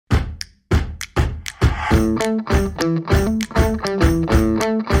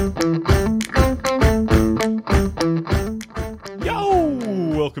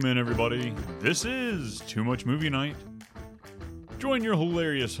Welcome in, everybody. This is Too Much Movie Night. Join your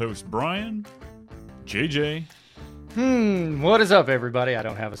hilarious host, Brian, JJ, What is up, everybody? I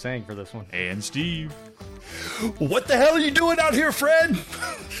don't have a saying for this one. and Steve. What the hell are you doing out here, Fred?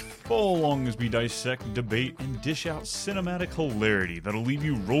 Follow along as we dissect, debate, and dish out cinematic hilarity that'll leave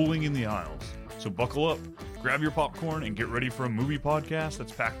you rolling in the aisles. So buckle up, grab your popcorn, and get ready for a movie podcast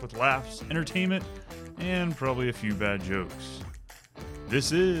that's packed with laughs, entertainment, and probably a few bad jokes.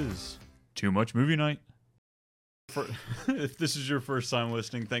 This is Too Much Movie Night. If this is your first time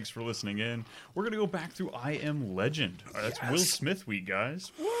listening, thanks for listening in. We're going to go back through I Am Legend. That's Will Smith week,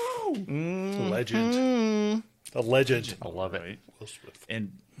 guys. Woo! A legend. A legend. I love it. Right? Will Smith.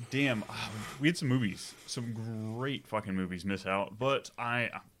 And damn, we had some movies, some great fucking movies miss out, but I'm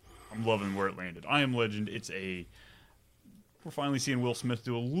loving where it landed. I Am Legend, we're finally seeing Will Smith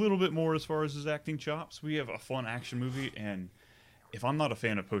do a little bit more as far as his acting chops. We have a fun action movie, and if I'm not a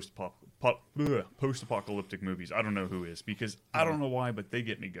fan of post-apocalyptic movies, I don't know who is, because I don't know why, but they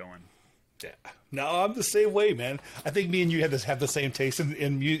get me going. Yeah. No, I'm the same way, man. I think me and you have the same taste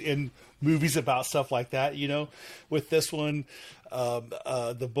in movies about stuff like that. You know, with this one,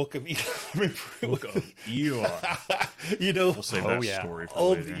 the Book of Eli. Book of Eli. You know, We'll save that story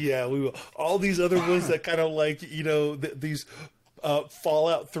for later. we will. All these other ones that kind of like, you know, these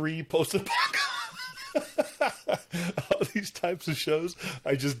Fallout 3 post-apocalyptic. All these types of shows,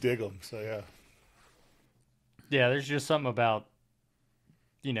 I just dig them. So yeah. Yeah, there's just something about,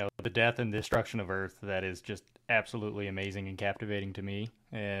 you know, the death and destruction of Earth that is just absolutely amazing and captivating to me.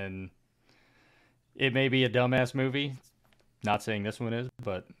 And it may be a dumbass movie. Not saying this one is,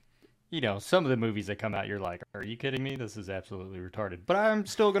 but, you know, some of the movies that come out, you're like, are you kidding me? This is absolutely retarded. But I'm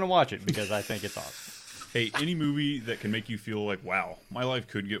still going to watch it because I think it's awesome. Hey, any movie that can make you feel like, wow, my life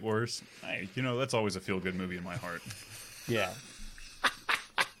could get worse, you know, that's always a feel-good movie in my heart. Yeah.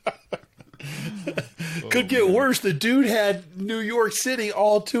 Could get worse. The dude had New York City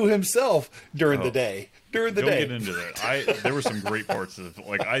all to himself during the day. Don't get into that. There were some great parts of,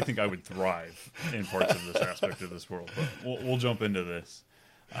 like, I think I would thrive in parts of this aspect of this world. But we'll jump into this.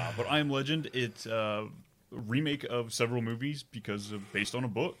 But I Am Legend, it's a remake of several movies based on a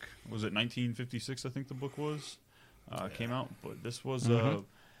book. Was it 1956? I think the book was came out. But this was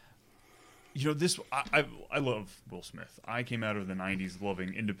you know, this I love Will Smith. I came out of the 90s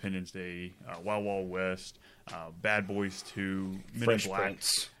loving Independence Day, Wild Wild West, Bad Boys 2, Men in Black,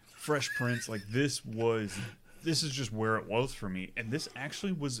 Fresh Prince. Like, this is just where it was for me. And this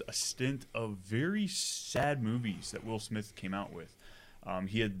actually was a stint of very sad movies that Will Smith came out with.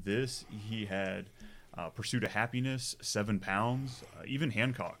 He had this. He had Pursuit of Happiness, 7 Pounds. Even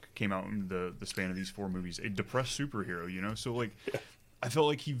Hancock came out in the span of these 4 movies. A depressed superhero, you know? So, like, I felt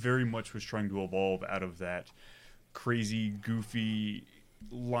like he very much was trying to evolve out of that crazy, goofy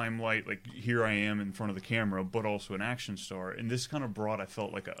limelight, like, here I am in front of the camera, but also an action star. And this kind of brought, I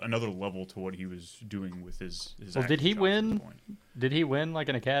felt, like another level to what he was doing with his Well, did he win? Did he win, like,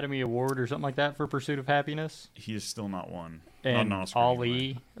 an Academy Award or something like that for Pursuit of Happiness? He is still not won. And not Oscar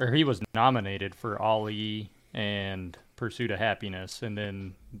Ali, or he was nominated for Ali and Pursuit of Happiness, and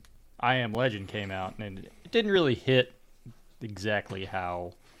then I Am Legend came out, and it didn't really hit exactly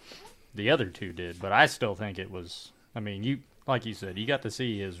how the other two did, but I still think it was, I mean, like you said, you got to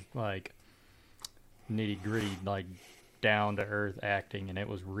see his, like, nitty-gritty, like, down-to-earth acting, and it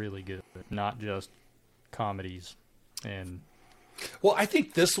was really good, not just comedies. And well, I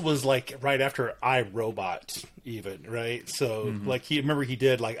think this was like right after iRobot, even, right? So, like, he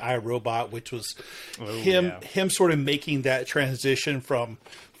did like iRobot, which was him sort of making that transition from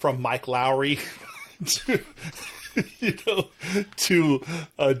Mike Lowry to, you know, to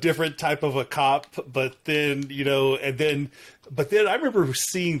a different type of a cop. But then, you know, but then I remember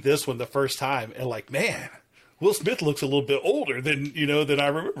seeing this one the first time and like, man, Will Smith looks a little bit older than I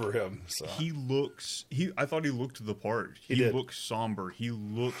remember him. So. I thought he looked the part. He looks somber. He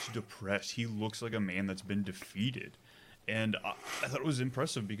looks depressed. He looks like a man that's been defeated. And I thought it was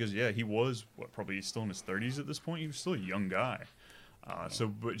impressive because, yeah, he was, probably still in his 30s at this point. He was still a young guy.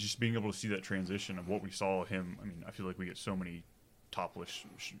 But just being able to see that transition of what we saw him, I mean, I feel like we get so many topless,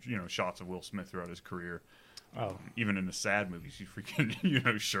 shots of Will Smith throughout his career. Even in the sad movies, he's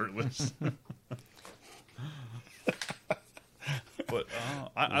freaking, shirtless. But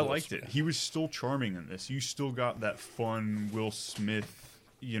I liked it. He was still charming in this. You still got that fun Will Smith,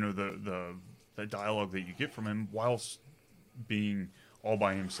 the dialogue that you get from him whilst being all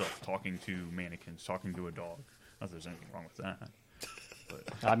by himself, talking to mannequins, talking to a dog. Not that there's anything wrong with that. But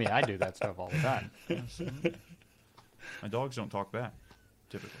I mean, I do that stuff all the time. my dogs don't talk back,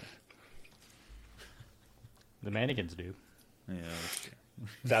 typically. The mannequins do. Yeah, that's true.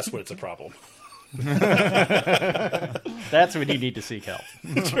 That's when it's a problem. That's when you need to seek help.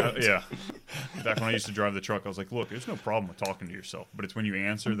 Yeah. Back when I used to drive the truck, I was like, look, there's no problem with talking to yourself, but it's when you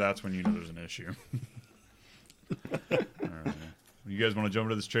answer, that's when you know there's an issue. All right. You guys want to jump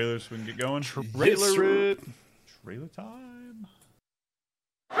into this trailer so we can get going? Trailer time.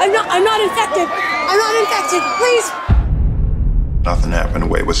 I'm not infected. I'm not infected. Please. Nothing happened the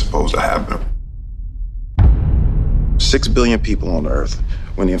way it was supposed to happen. 6 billion people on Earth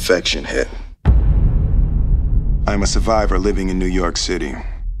when the infection hit. I'm a survivor living in New York City.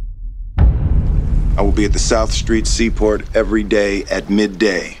 I will be at the South Street Seaport every day at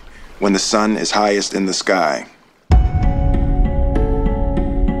midday when the sun is highest in the sky.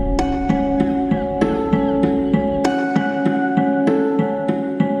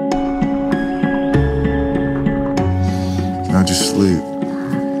 Now just sleep.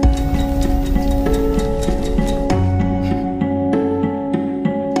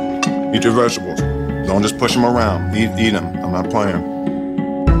 Eat your vegetables. Don't just push them around. Eat them. I'm not playing.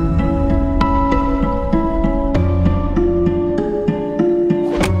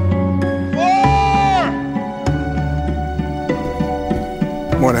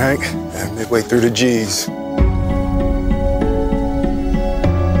 Morning, Hank. Midway through the G's.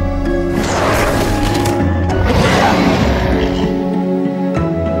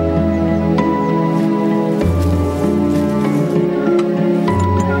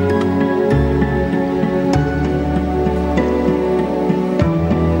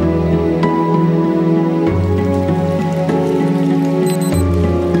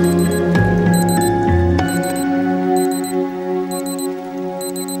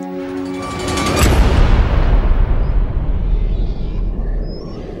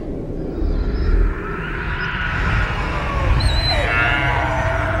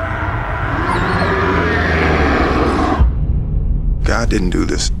 God didn't do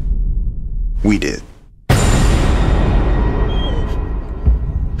this. We did.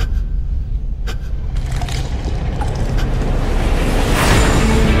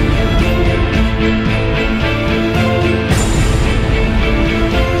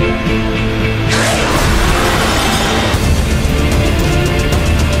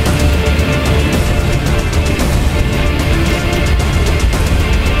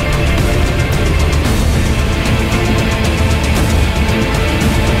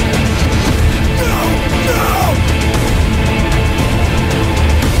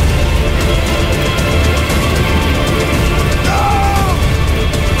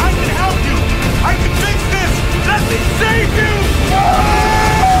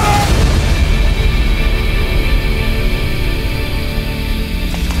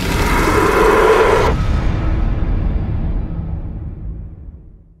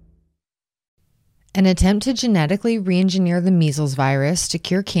 An attempt to genetically re-engineer the measles virus to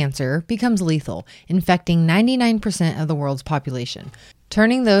cure cancer becomes lethal, infecting 99% of the world's population,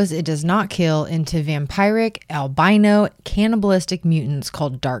 turning those it does not kill into vampiric, albino, cannibalistic mutants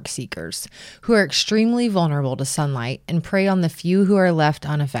called Dark Seekers, who are extremely vulnerable to sunlight and prey on the few who are left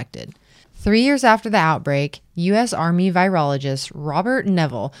unaffected. 3 years after the outbreak, U.S. Army virologist Robert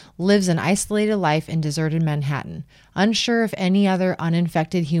Neville lives an isolated life in deserted Manhattan, unsure if any other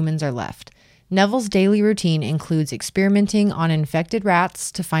uninfected humans are left. Neville's daily routine includes experimenting on infected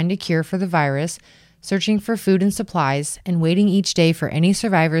rats to find a cure for the virus, searching for food and supplies, and waiting each day for any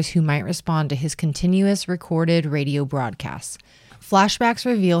survivors who might respond to his continuous recorded radio broadcasts. Flashbacks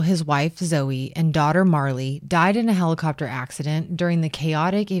reveal his wife, Zoe, and daughter, Marley, died in a helicopter accident during the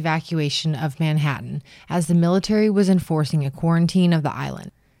chaotic evacuation of Manhattan as the military was enforcing a quarantine of the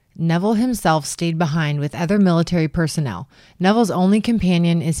island. Neville himself stayed behind with other military personnel. Neville's only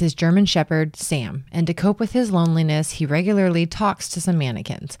companion is his German shepherd, Sam, and to cope with his loneliness, he regularly talks to some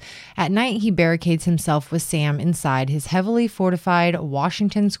mannequins. At night, he barricades himself with Sam inside his heavily fortified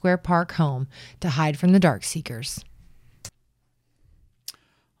Washington Square Park home to hide from the Dark Seekers.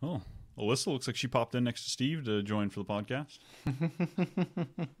 Oh, Alyssa looks like she popped in next to Steve to join for the podcast.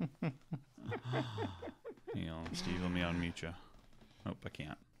 Hang on, Steve, let me unmute you. Nope, I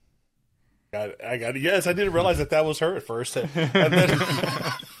can't. I got it. Yes, I didn't realize that was her at first. And then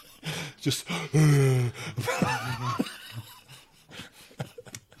just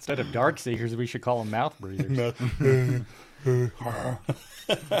Instead of Dark Seekers, we should call them mouth breathers.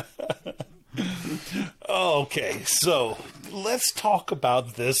 Okay, so let's talk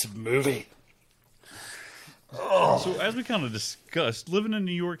about this movie. So as we kind of discussed, living in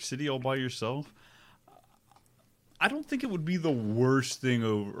New York City all by yourself, I don't think it would be the worst thing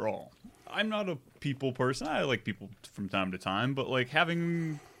overall. I'm not a people person. I like people from time to time, but like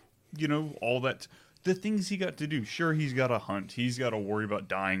having, all that, the things he got to do. Sure, he's got to hunt. He's got to worry about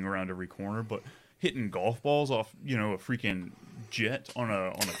dying around every corner, but hitting golf balls off, a freaking jet on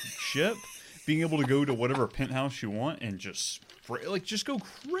a ship, being able to go to whatever penthouse you want and just go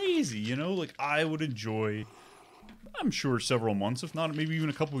crazy, Like I would enjoy, I'm sure, several months, if not maybe even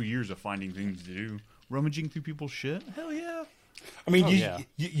a couple of years of finding things to do. Rummaging through people's shit? Hell yeah. I mean,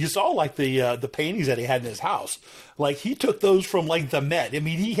 you saw like the paintings that he had in his house. Like he took those from like the Met. I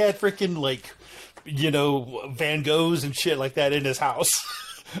mean, he had freaking like, Van Goghs and shit like that in his house.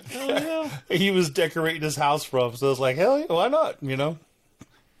 Hell yeah. He was decorating his house from. So it's like, hell yeah, why not?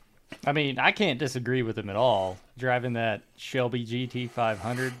 I mean, I can't disagree with him at all. Driving that Shelby GT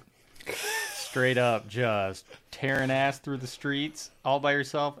 500, straight up just tearing ass through the streets all by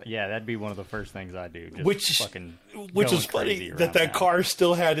yourself. Yeah, that'd be one of the first things I do. Just which is funny that car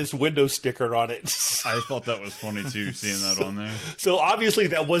still had his window sticker on it. I thought that was funny too, seeing that on there. So obviously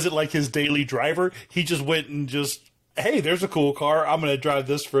that wasn't like his daily driver. He just went and hey, there's a cool car. I'm going to drive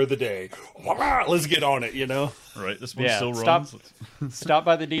this for the day. Let's get on it, Right, this one still runs. Stop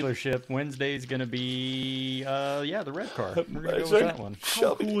by the dealership. Wednesday's going to be, the red car. We're going to go with that one.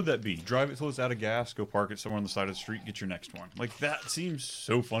 How cool would that be? Drive it till it's out of gas, go park it somewhere on the side of the street, get your next one. Like, that seems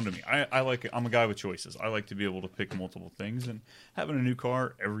so fun to me. I like it. I'm a guy with choices. I like to be able to pick multiple things, and having a new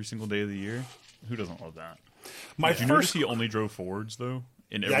car every single day of the year, who doesn't love that? Did you notice he only drove Fords, though?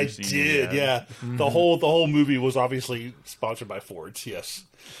 In every scene did, yeah. Mm-hmm. The whole movie was obviously sponsored by Fords, yes.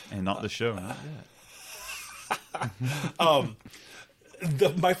 And not the show, not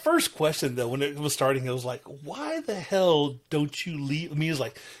yet. My first question, though, when it was starting, it was like, why the hell don't you leave? I mean, it's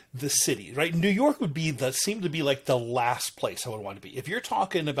like the city, right? New York would seem to be like the last place I would want to be. If you're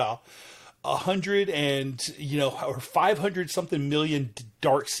talking about 100 and, or 500 something million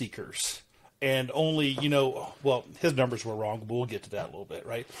dark seekers, and only, his numbers were wrong, but we'll get to that a little bit,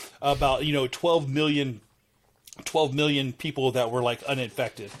 right? About, 12 million people that were like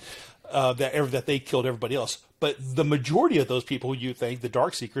uninfected, that they killed everybody else. But the majority of those people, you think, the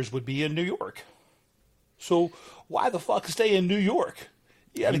dark seekers, would be in New York. So why the fuck stay in New York?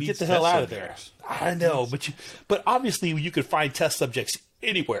 You got to get the hell out of there. I know, but obviously you could find test subjects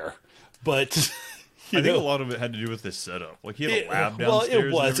anywhere. But I think a lot of it had to do with this setup. Like he had a lab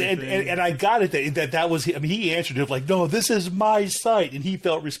downstairs. Well, it was, and I got it that was. I mean, he answered it like, "No, this is my site," and he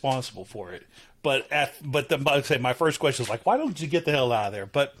felt responsible for it. But my first question was like, "Why don't you get the hell out of there?"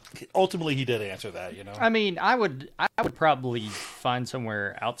 But ultimately, he did answer that. I mean, I would probably find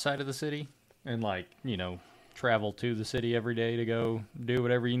somewhere outside of the city and travel to the city every day to go do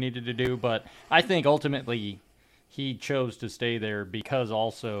whatever you needed to do. But I think ultimately he chose to stay there because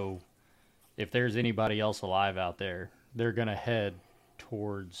also, if there's anybody else alive out there, they're going to head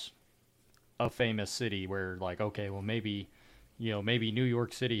towards a famous city where maybe New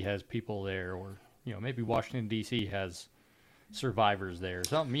York City has people there, or, maybe Washington, D.C. has survivors there,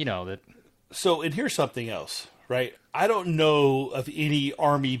 something, that. So, and here's something else, right? I don't know of any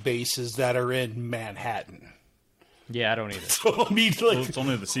army bases that are in Manhattan. Yeah, I don't either. So, I mean, it's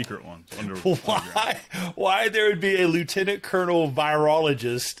only the secret ones. Why there would be a lieutenant colonel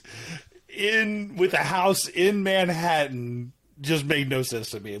virologist with a house in Manhattan just made no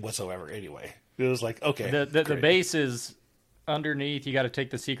sense to me whatsoever. Anyway, it was like, okay, the base is underneath. You got to take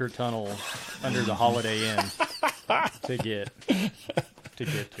the secret tunnel under the Holiday Inn to get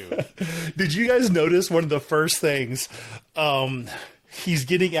to it. Did you guys notice one of the first things? He's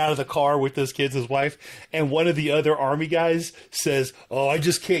getting out of the car with his kids, his wife, and one of the other army guys says, "Oh, I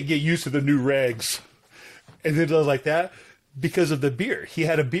just can't get used to the new regs." And then it was like that because of the beard. He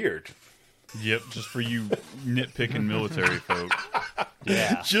had a beard. Yep, just for you nitpicking military folk.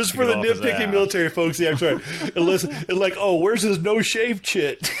 Yeah, just for the nitpicking military folks. Yeah, I'm sorry. Unless, where's his no shave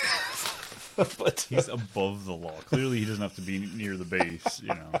chit? But he's above the law. Clearly, he doesn't have to be near the base.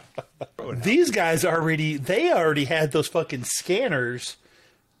 These guys already had those fucking scanners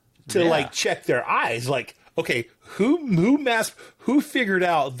to check their eyes. Like, okay, who figured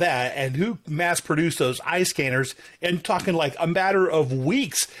out that and who mass produced those eye scanners? And talking like a matter of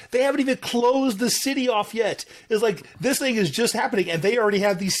weeks. They haven't even closed the city off yet. It's like this thing is just happening, and they already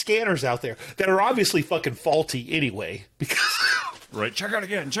have these scanners out there that are obviously fucking faulty anyway. Because right, check it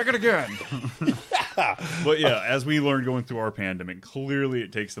again. But yeah, as we learned going through our pandemic, clearly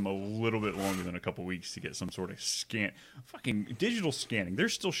it takes them a little bit longer than a couple weeks to get some sort of fucking digital scanning. They're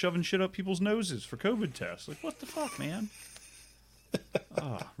still shoving shit up people's noses for COVID tests. Like, what the fuck, man?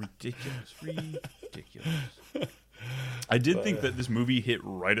 Ridiculous. I did think that this movie hit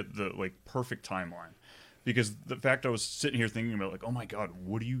right at the perfect timeline. because the fact I was sitting here thinking about, like, oh my God,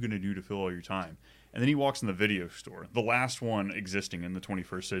 what are you going to do to fill all your time? And then he walks in the video store, the last one existing in the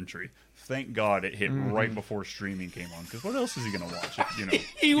 21st century. Thank God it hit right before streaming came on, because what else is he going to watch? If, you know,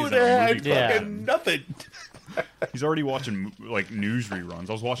 He would have had fucking nothing. He's already watching like news reruns.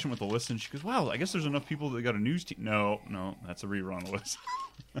 I was watching with Alyssa, and she goes, "Wow, I guess there's enough people that got a news team." No, that's a rerun, Alyssa.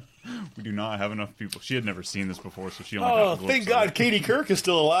 We do not have enough people. She had never seen this before, so she only got a glimpse thank of God it. Katie Kirk is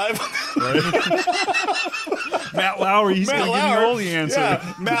still alive. Matt Lauer, he's going to give me all the answers.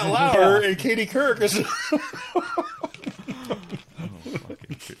 Yeah, Matt Lauer and Katie Kirk.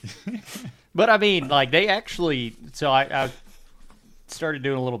 But I mean, like they actually. So I started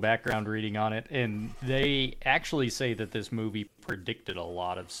doing a little background reading on it, and they actually say that this movie predicted a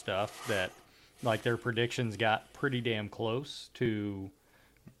lot of stuff. That like their predictions got pretty damn close to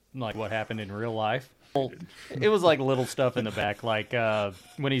like what happened in real life. Well, it was like little stuff in the back, like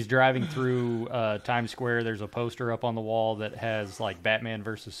when he's driving through Times Square. There's a poster up on the wall that has like Batman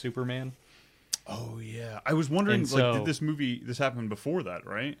versus Superman. Oh yeah, I was wondering, like, did this happen before that,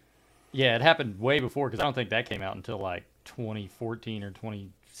 right? Yeah, it happened way before, because I don't think that came out until like 2014 or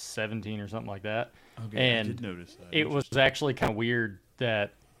 2017 or something like that. Okay, and I did notice that. It was actually kind of weird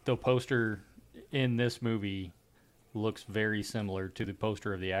that the poster in this movie looks very similar to the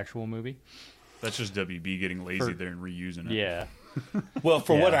poster of the actual movie. That's just WB getting lazy there and reusing it. Yeah. Well,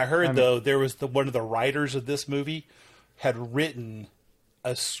 from what I heard, though, there was one of the writers of this movie had written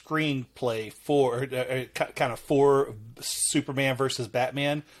a screenplay for kind of for Superman versus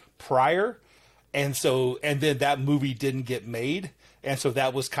Batman prior, and then that movie didn't get made, and so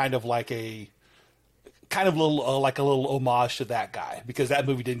that was kind of a little homage to that guy, because that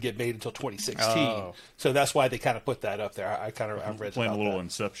movie didn't get made until 2016. Oh. So that's why they kind of put that up there. I've read playing a little that.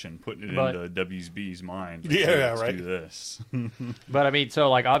 Inception, putting it into WB's mind. Like, yeah, let's right. do this. But I mean,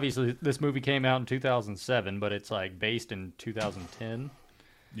 so like obviously this movie came out in 2007, but it's like based in 2010.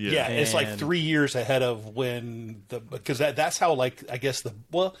 Yeah, it's like 3 years ahead of when because that's how, like, I guess the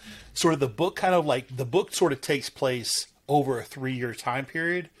book sort of takes place over a 3-year time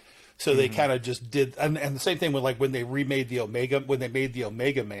period. So they kind of just did, and the same thing with like when they made the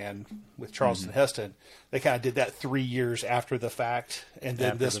Omega Man with Charlton Heston, they kind of did that 3 years after the fact, and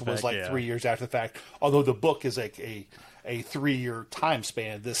then this was 3 years after the fact. Although the book is like a 3-year time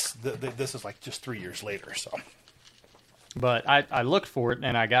span, this is like just 3 years later. So. But I looked for it,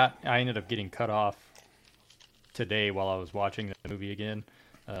 and I ended up getting cut off today while I was watching the movie again,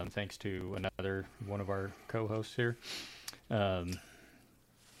 thanks to another one of our co-hosts here,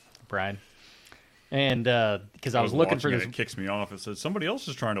 Brian. And because I was looking for this, it kicks me off. It says somebody else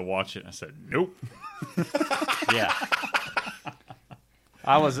is trying to watch it. I said nope. Yeah.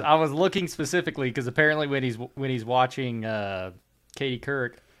 I was looking specifically because apparently when he's watching Katie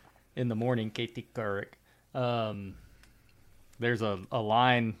Couric in the morning, Katie Couric. There's a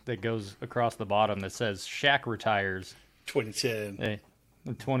line that goes across the bottom that says Shaq retires 2010.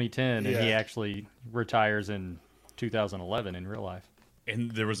 In 2010, and he actually retires in 2011 in real life. And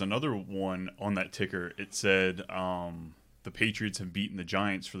there was another one on that ticker. It said the Patriots have beaten the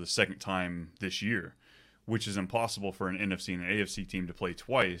Giants for the second time this year, which is impossible for an NFC and an AFC team to play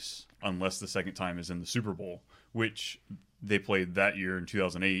twice unless the second time is in the Super Bowl, which they played that year in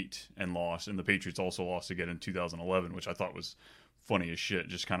 2008 and lost, and the Patriots also lost again in 2011, which I thought was funny as shit,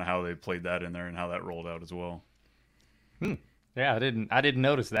 just kind of how they played that in there and how that rolled out as well. Yeah, I didn't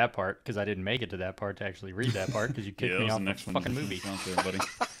notice that part because I didn't make it to that part to actually read that part because you kicked me off the fucking movie. Out there, buddy.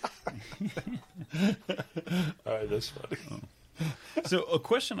 All right, that's funny. So a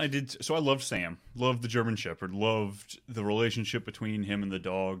question I did. So I loved Sam, loved the German Shepherd, loved the relationship between him and the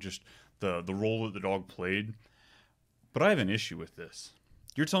dog, just the role that the dog played. But I have an issue with this.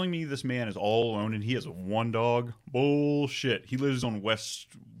 You're telling me this man is all alone and he has one dog? Bullshit. He lives on West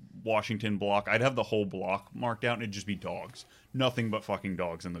Washington block. I'd have the whole block marked out and it'd just be dogs. Nothing but fucking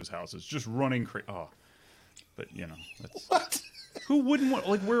dogs in those houses. Just running crazy. Oh. But, you know. That's... What? Who wouldn't want...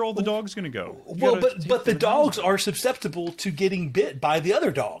 Like, where are all the dogs going to go? Well, but the dogs are susceptible to getting bit by the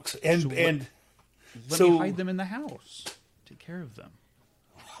other dogs. And let me hide them in the house. Take care of them.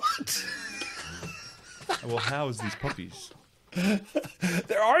 What? I will house these puppies.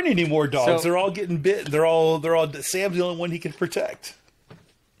 There aren't any more dogs. They're all getting bit. They're all. Sam's the only one he can protect.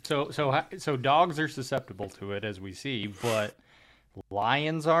 So dogs are susceptible to it, as we see, but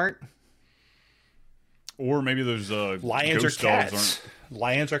lions aren't. Or maybe there's lions ghost are cats. dogs aren't.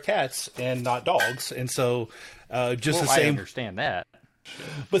 Lions are cats and not dogs, and so just the I same. understand that.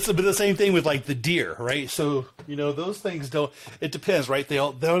 But the same thing with like the deer, right? So those things don't. It depends, right?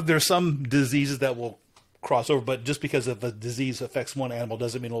 There's some diseases that will cross over, but just because if a disease affects one animal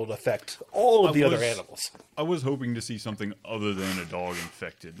doesn't mean it'll affect all of the other animals. I was hoping to see something other than a dog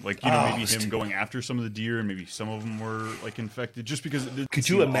infected, like maybe him going after some of the deer, and maybe some of them were like infected, just because it didn't. Could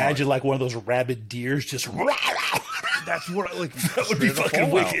you imagine like one of those rabid deers just? That's what like that would be fucking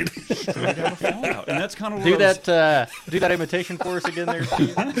wicked. Straight out of Fallout. And that's kind of do that imitation for us again there,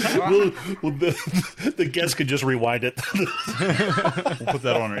 Steve. well, the guests could just rewind it. We'll put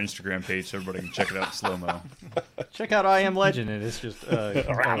that on our Instagram page so everybody can check it out in slow mo. Check out I Am Legend, and it's just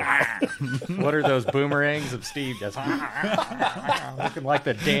what are those boomerangs of Steve just looking like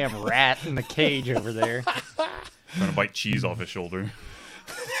the damn rat in the cage over there, trying to bite cheese off his shoulder.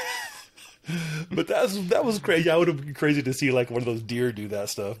 But that was crazy. I would have been crazy to see like one of those deer do that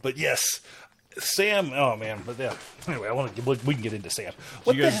stuff. But yes, Sam. Oh man. But yeah. Anyway, we can get into Sam.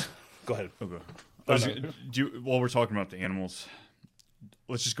 What you guys, go ahead. Okay. While we're talking about the animals,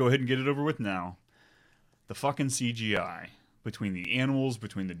 let's just go ahead and get it over with now. The fucking CGI between the animals,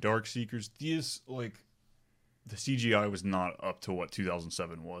 between the Dark Seekers, the CGI was not up to what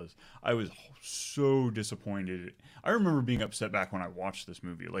 2007 was. I was so disappointed. I remember being upset back when I watched this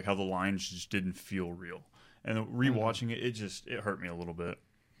movie, like how the lines just didn't feel real. And rewatching it hurt me a little bit.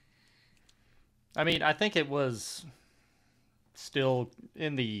 I mean, I think it was still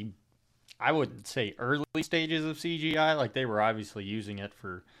in the, I wouldn't say early stages of CGI. Like they were obviously using it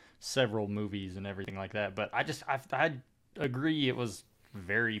for several movies and everything like that. But I agree it was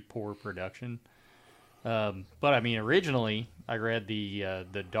very poor production. But I mean, originally I read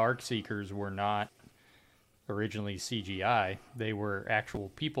the Dark Seekers were not originally CGI. They were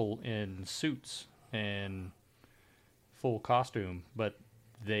actual people in suits and full costume, but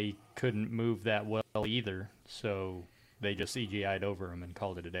they couldn't move that well either, so they just CGI'd over them and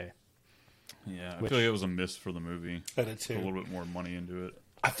called it a day. Yeah, I feel like it was a miss for the movie. I did too. Put a little bit more money into it.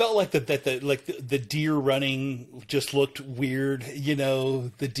 I felt like the deer running just looked weird. You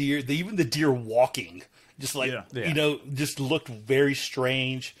know, even the deer walking, just like just looked very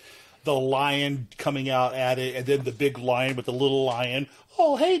strange. The lion coming out at it, and then the big lion with the little lion.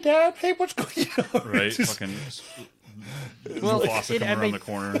 Oh, hey, Dad! Hey, what's going on? Right, just, fucking. Well, coming around the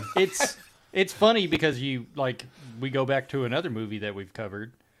corner. It's funny because we go back to another movie that we've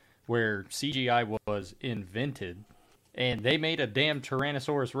covered where CGI was invented. And they made a damn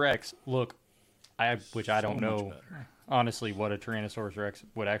Tyrannosaurus Rex look, which I don't know, honestly, what a Tyrannosaurus Rex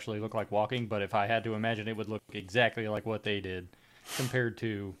would actually look like walking. But if I had to imagine, it would look exactly like what they did, compared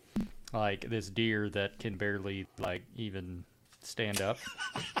to like this deer that can barely like even stand up.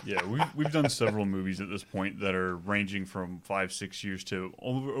 Yeah, we've done several movies at this point that are ranging from 5-6 years to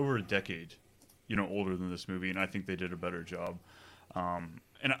over a decade, older than this movie, and I think they did a better job.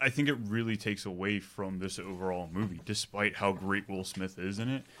 And I think it really takes away from this overall movie, despite how great Will Smith is in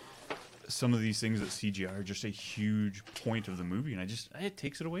it. Some of these things that CGI are just a huge point of the movie, and it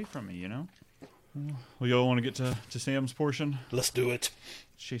takes it away from me, Well, y'all want to get to Sam's portion? Let's do it.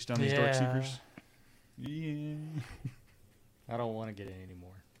 Chase down these Dark Seekers. Yeah. I don't want to get in anymore.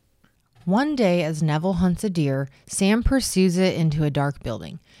 One day, as Neville hunts a deer, Sam pursues it into a dark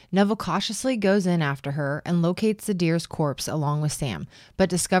building. Neville cautiously goes in after her and locates the deer's corpse along with Sam, but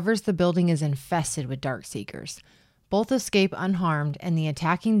discovers the building is infested with Dark Seekers. Both escape unharmed, and the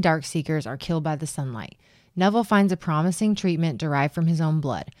attacking Dark Seekers are killed by the sunlight. Neville finds a promising treatment derived from his own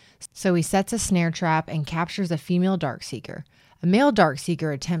blood, so he sets a snare trap and captures a female Dark Seeker. A male Dark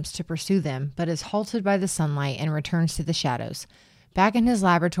Seeker attempts to pursue them, but is halted by the sunlight and returns to the shadows. Back in his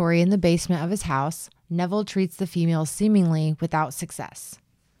laboratory in the basement of his house, Neville treats the female seemingly without success.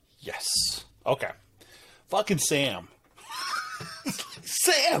 Yes. Okay. Fucking Sam.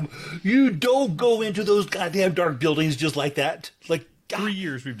 Sam, you don't go into those goddamn dark buildings just like that. Like 3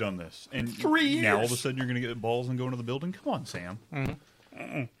 years we've done this, and 3 years. Now all of a sudden you're going to get balls and go into the building. Come on, Sam.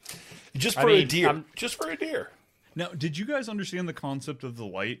 Mm-hmm. Just for a deer. Just for a deer. Now, did you guys understand the concept of the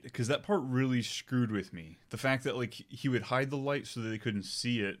light? Because that part really screwed with me. The fact that he would hide the light so that they couldn't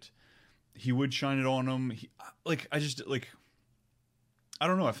see it. He would shine it on them. I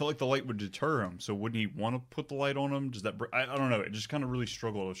don't know. I felt like the light would deter him. So wouldn't he want to put the light on him? Does that? I don't know. It just kind of really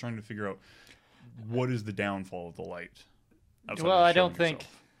struggled. I was trying to figure out what is the downfall of the light. Well, I don't think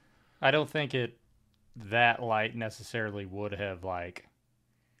that light necessarily would have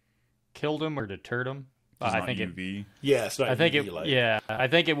killed him or deterred him. I think UV. Yeah, it's not UV light. Yeah, I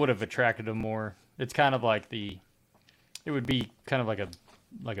think it would have attracted him more. It's kind of like it would be kind of like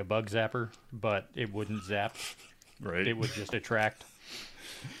a bug zapper, but it wouldn't zap. Right. It would just attract.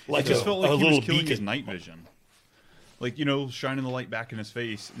 I just felt like he was killing his night vision. like, shining the light back in his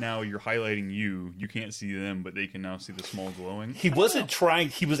face. Now you're highlighting you. You can't see them, but they can now see the small glowing. He wasn't trying.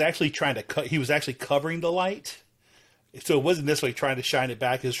 He was actually trying to cut. He was actually covering the light. So it wasn't necessarily trying to shine it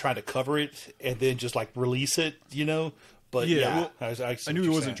back. He was trying to cover it and then just like release it, But yeah, well, I knew he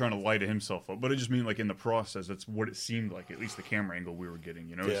wasn't trying to light himself up, but it just mean like in the process, that's what it seemed like. At least the camera angle we were getting,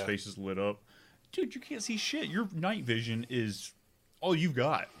 his face is lit up. Dude, you can't see shit. Your night vision is all you've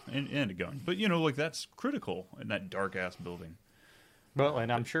got, and a gun. But like that's critical in that dark ass building. Well,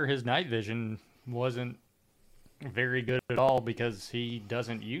 and I'm sure his night vision wasn't very good at all because he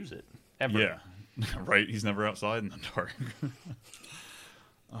doesn't use it ever. Yeah, right. He's never outside in the dark.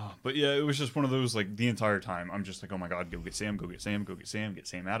 But yeah, it was just one of those, like, the entire time I'm just like, oh my god, go get Sam, go get Sam, go get Sam, get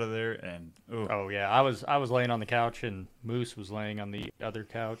Sam out of there. And oh yeah, I was laying on the couch and Moose was laying on the other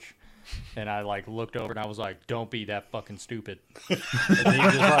couch, and I like looked over and I was like, don't be that fucking stupid. And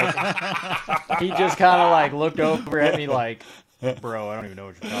he just kind of like looked over at me like, bro, I don't even know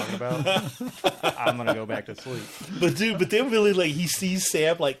what you're talking about. I'm gonna go back to sleep. But then really, like, he sees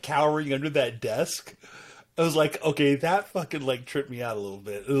Sam like cowering under that desk. I was like, okay, that fucking like tripped me out a little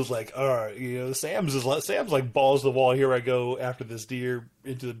bit. It was like, all right, Sam's like balls to the wall. Here I go after this deer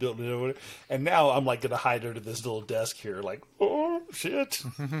into the building, and now I'm like gonna hide under this little desk here, like, oh shit,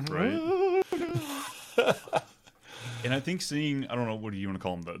 right. And I think seeing, I don't know, what do you want to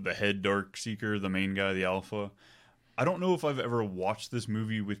call him, the head dark seeker, the main guy, the alpha. I don't know if I've ever watched this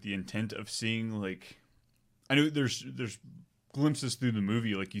movie with the intent of seeing, like, I know there's glimpses through the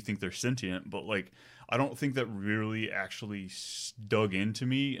movie, like you think they're sentient, but like I don't think that really actually dug into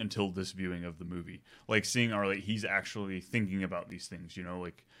me until this viewing of the movie. Like seeing, like, he's actually thinking about these things,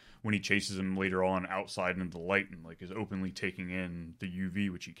 like when he chases him later on outside into the light and like is openly taking in the UV,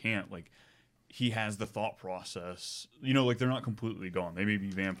 which he can't, like he has the thought process, like they're not completely gone. They may be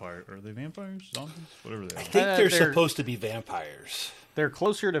vampire. Are they vampires? Zombies? Whatever they are. I think they're supposed to be vampires. They're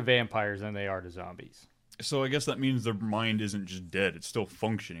closer to vampires than they are to zombies. So I guess that means their mind isn't just dead; it's still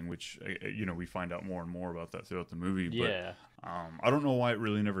functioning. Which we find out more and more about that throughout the movie. But, yeah. I don't know why it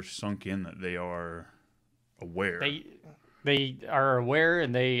really never sunk in that they are aware. They are aware,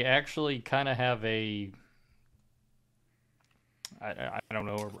 and they actually kind of have a. I don't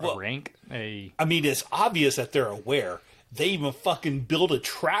know, a rank. I mean, it's obvious that they're aware. They even fucking build a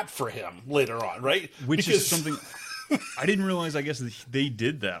trap for him later on, right? Which is something. I didn't realize, I guess, they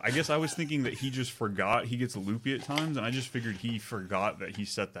did that. I guess I was thinking that he just forgot. He gets loopy at times, and I just figured he forgot that he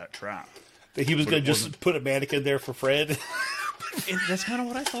set that trap. That he was going to just put a mannequin there for Fred? And that's kind of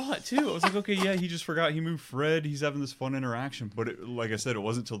what I thought, too. I was like, okay, yeah, he just forgot. He moved Fred. He's having this fun interaction. But like I said, it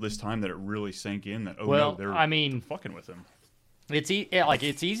wasn't until this time that it really sank in that, no, they're fucking with him. It's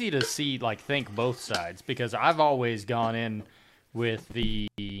easy to see, like, think both sides, because I've always gone in with the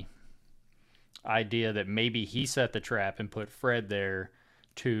idea that maybe he set the trap and put Fred there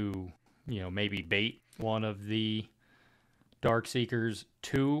to, maybe bait one of the Dark Seekers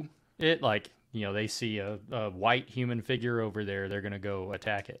to it. Like, they see a white human figure over there, they're going to go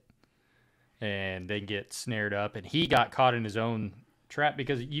attack it. And they get snared up, and he got caught in his own trap,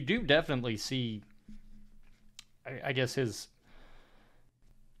 because you do definitely see, I guess, his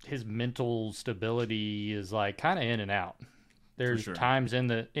mental stability is like kind of in and out. There's times in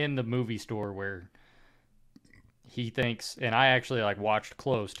the movie store where he thinks, and I actually like watched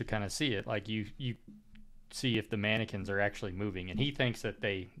close to kind of see it, like you see if the mannequins are actually moving, and he thinks that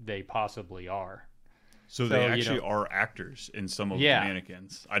they possibly are. So they actually are actors in some of the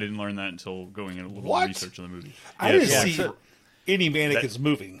mannequins. I didn't learn that until going in a little research of the movie. I didn't see any mannequins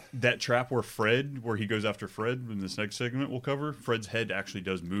moving. That trap where he goes after Fred in this next segment we'll cover, Fred's head actually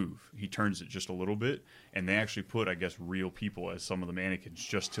does move. He turns it just a little bit, and they actually put, I guess, real people as some of the mannequins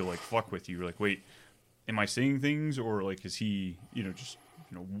just to like fuck with you. You're like, wait, am I seeing things, or like is he, just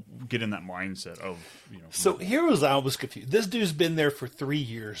get in that mindset of, So here was I was confused. This dude's been there for 3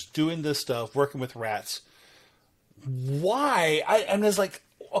 years doing this stuff, working with rats. Why? I was like,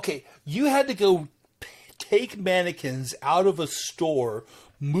 okay, you had to go take mannequins out of a store,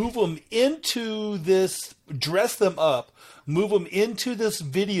 move them into this, dress them up, move them into this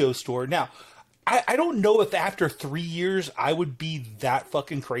video store. Now, I don't know if after 3 years I would be that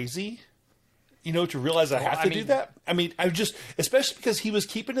fucking crazy, to realize I have to do that. I mean, I just, especially because he was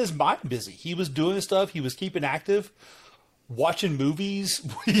keeping his mind busy. He was doing stuff. He was keeping active, watching movies.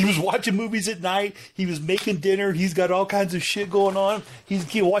 He was watching movies at night. He was making dinner. He's got all kinds of shit going on. He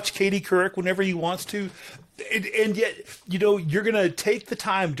can watch Katie Couric whenever he wants to. And yet, you're going to take the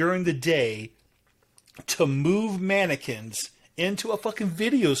time during the day to move mannequins into a fucking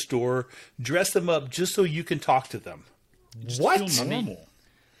video store, dress them up just so you can talk to them. What? Feel normal.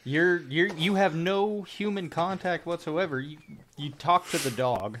 You have no human contact whatsoever. You talk to the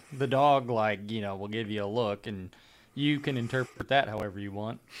dog. The dog, like, will give you a look, and you can interpret that however you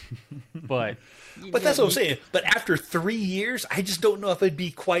want. But that's what I'm saying. But after 3 years, I just don't know if it'd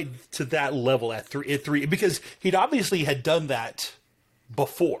be quite to that level at three, because he'd obviously had done that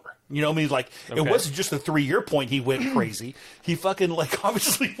before. You know what I mean? Like, It wasn't just the 3-year point he went crazy. He fucking, like,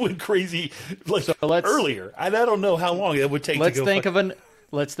 obviously went crazy, like, earlier. I don't know how long it would take to go.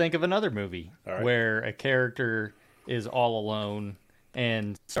 Let's think of another movie where a character is all alone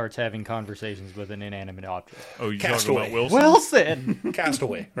and starts having conversations with an inanimate object. Oh, you Castaway. talking about Wilson? Wilson!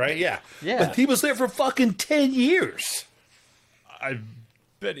 Castaway, right? Yeah. Yeah. But he was there for fucking 10 years. I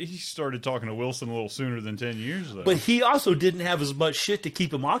bet he started talking to Wilson a little sooner than 10 years, though. But he also didn't have as much shit to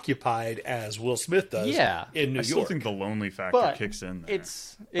keep him occupied as Will Smith does in New I still York. think the lonely factor kicks in there.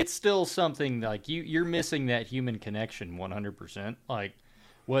 It's still something, like, you're missing that human connection 100%. Like,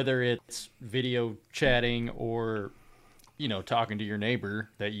 whether it's video chatting or, talking to your neighbor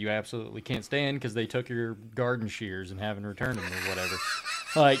that you absolutely can't stand because they took your garden shears and haven't returned them or whatever.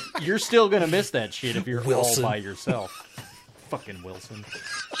 Like, you're still going to miss that shit if you're Wilson. all by yourself. Fucking Wilson.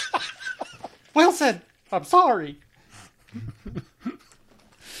 Wilson! I'm sorry.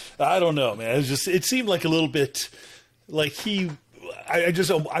 I don't know, man. It seemed like a little bit like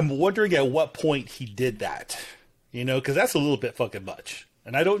I'm wondering at what point he did that, because that's a little bit fucking much.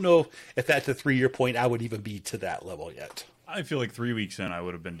 And I don't know if at the 3-year point I would even be to that level yet. I feel like 3 weeks in, I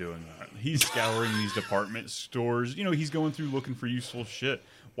would have been doing that. He's scouring these department stores. He's going through looking for useful shit.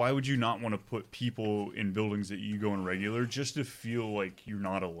 Why would you not want to put people in buildings that you go in regular just to feel like you're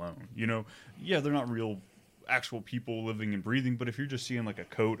not alone? Yeah, they're not real, actual people living and breathing, but if you're just seeing like a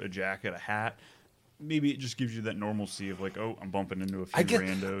coat, a jacket, a hat, maybe it just gives you that normalcy of like, oh, I'm bumping into a few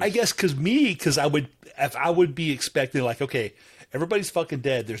randos. I guess because I would be expecting like, okay, everybody's fucking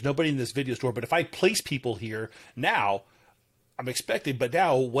dead. There's nobody in this video store. But if I place people here now, I'm expecting. But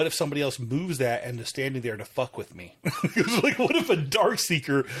now, what if somebody else moves that and is standing there to fuck with me? It's like, what if a dark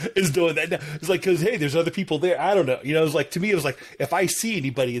seeker is doing that? It's like, because hey, there's other people there. I don't know. It's like, to me, it was like, if I see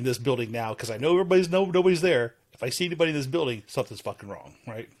anybody in this building now, because I know nobody's there. If I see anybody in this building, something's fucking wrong,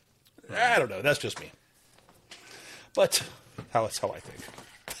 right? I don't know. That's just me. But that's how I think.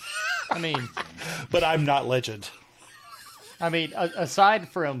 I mean, but I'm not Legend. I mean, aside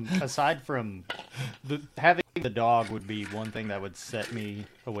from having the dog would be one thing that would set me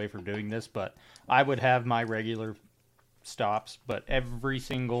away from doing this, but I would have my regular stops, but every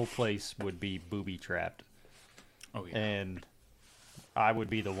single place would be booby trapped. Oh yeah. And I would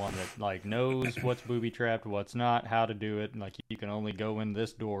be the one that like knows what's booby trapped, what's not, how to do it. And, like, you can only go in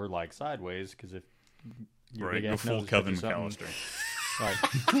this door like sideways because if your big go ass full nose Kevin touches something,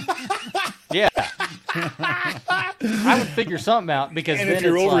 McAllister. yeah. I would figure something out because and then if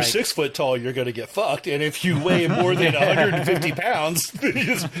you're it's over like, 6 foot tall, you're going to get fucked. And if you weigh more than 150 pounds,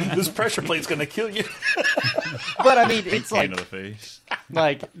 this pressure plate's going to kill you. But I mean, it's Hand like to the face.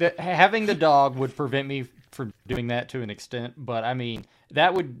 having the dog would prevent me from doing that to an extent. But I mean,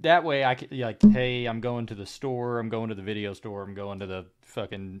 that way I could like, hey, I'm going to the store, I'm going to the video store, I'm going to the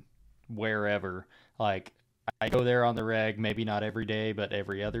fucking wherever. Like, I go there on the reg, maybe not every day, but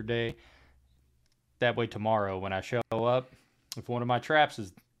every other day. That way tomorrow when I show up, if one of my traps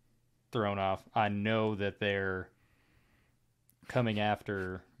is thrown off, I know that they're coming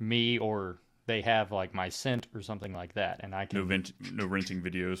after me or they have like my scent or something like that. And I can... No renting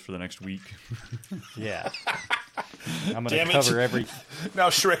videos for the next week. Yeah. I'm going to cover every... Now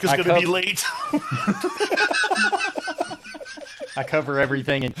Shrek is going to be late. I cover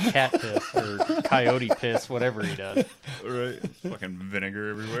everything in cat piss or coyote piss, whatever he does. Right. Fucking vinegar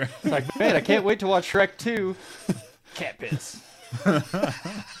everywhere. It's like, man, I can't wait to watch Shrek 2. Cat piss. Oh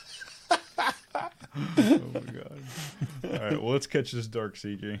my god. All right, well, let's catch this dark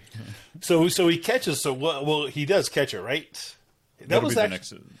CJ. So he catches. So well, he does catch her, right? That was actually,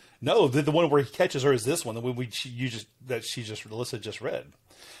 next. No, the one where he catches her is this one. The one Alyssa just read.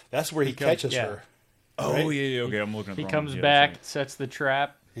 That's where he catches her. Oh right? yeah. Okay, I'm looking at the He wrong comes one. back, sets the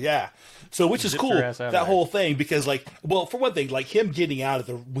trap. Yeah. So which is Zips cool, her ass out of that there. whole thing, because like, well, for one thing, like him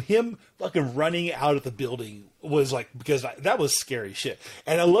fucking running out of the building was like, because that was scary shit.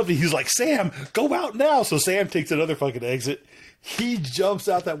 And I love that he's like, Sam, go out now. So Sam takes another fucking exit. He jumps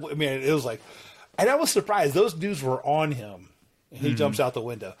out that way. Man, it was like, and I was surprised. Those dudes were on him. And he jumps out the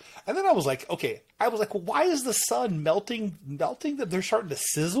window. And then I was like, okay. I was like, well, why is the sun melting? That they're starting to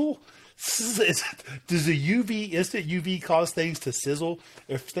sizzle? Does the instant UV cause things to sizzle?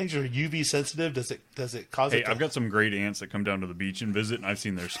 If things are UV sensitive, does it cause it? I've got some great aunts that come down to the beach and visit, and I've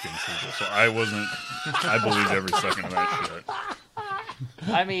seen their skin sizzle. So I believed every second of that shit.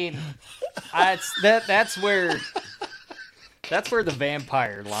 I mean, that's where the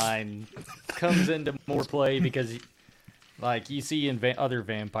vampire line comes into more play because, like, you see in other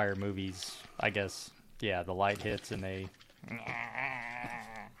vampire movies, I guess, yeah, the light hits and they go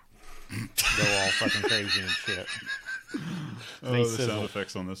all fucking crazy and shit. Oh, the sound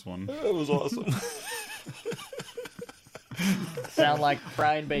effects on this one. That was awesome. Sound like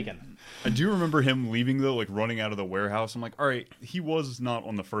frying bacon. I do remember him leaving, though, like running out of the warehouse. I'm like, all right, he was not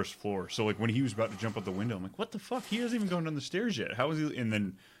on the first floor. So, like, when he was about to jump out the window, I'm like, what the fuck? He hasn't even gone down the stairs yet. How is he? And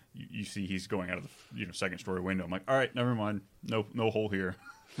then you see he's going out of the second story window. I'm like, all right, never mind. No hole here.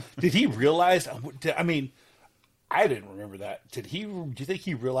 Did he realize? I mean, I didn't remember that. Do you think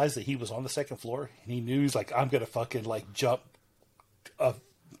he realized that he was on the second floor and he knew he's like, I'm gonna fucking like jump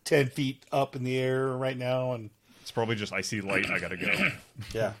 10 feet up in the air right now? And It's probably just, I see light, I gotta go.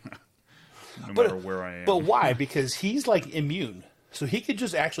 yeah, No matter where I am. but why? Because he's like immune, so he could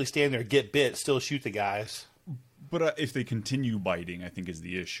just actually stand there, get bit, still shoot the guys. But if they continue biting, I think is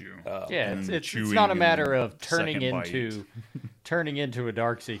the issue. Yeah, And it's chewing not a and matter of second turning into a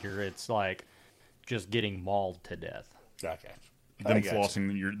Darkseeker. It's like just getting mauled to death. Okay, Them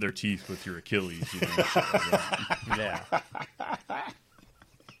flossing their teeth with your Achilles. You know, shit like that. Yeah.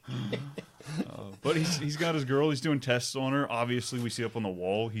 But he's got his girl. He's doing tests on her. Obviously, we see up on the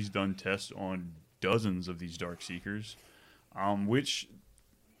wall, he's done tests on dozens of these Darkseekers, which,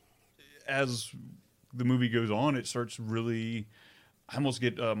 as the movie goes on, it starts really... I almost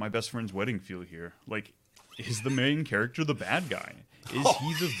get My Best Friend's Wedding feel here. Like, is the main character the bad guy? Is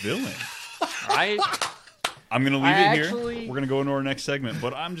he the villain? I'm going to leave it here. We're going to go into our next segment,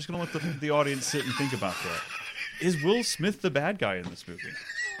 but I'm just going to let the audience sit and think about that. Is Will Smith the bad guy in this movie?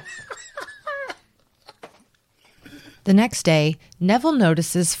 The next day, Neville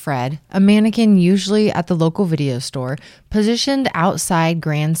notices Fred, a mannequin usually at the local video store, positioned outside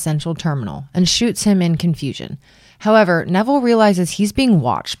Grand Central Terminal, and shoots him in confusion. However, Neville realizes he's being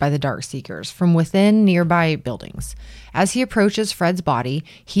watched by the Darkseekers from within nearby buildings. As he approaches Fred's body,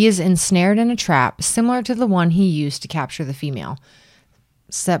 he is ensnared in a trap similar to the one he used to capture the female,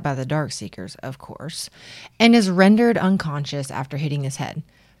 set by the Darkseekers, of course, and is rendered unconscious after hitting his head.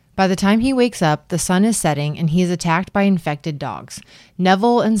 By the time he wakes up, the sun is setting and he is attacked by infected dogs.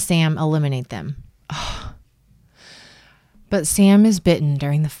 Neville and Sam eliminate them. Oh. But Sam is bitten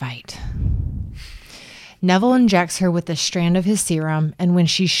during the fight. Neville injects her with a strand of his serum, and when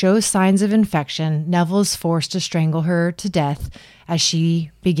she shows signs of infection, Neville is forced to strangle her to death as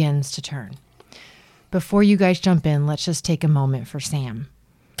she begins to turn. Before you guys jump in, let's just take a moment for Sam.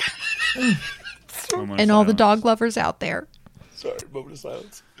 And all the dog lovers out there. Sorry, moment of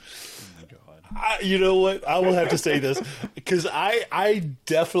silence. You know what? I will have to say this because I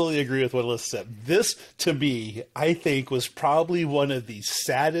definitely agree with what Alyssa said. This, to me, I think was probably one of the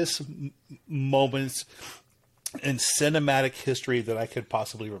saddest moments in cinematic history that I could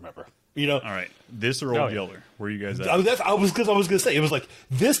possibly remember. You know, all right, this or Old Yeller? Where are you guys at? I was going to say, it was like,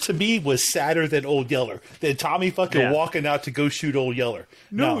 this to me was sadder than Old Yeller, than Tommy fucking walking out to go shoot Old Yeller.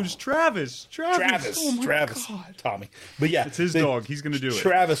 No, it's Travis. Oh my Travis. God. Tommy. But yeah, it's his dog. He's going to do it.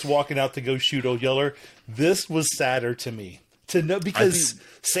 Travis walking out to go shoot Old Yeller. This was sadder to me. To know, because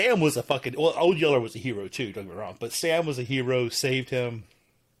Sam was a fucking... Well, Old Yeller was a hero too, don't get me wrong. But Sam was a hero, saved him.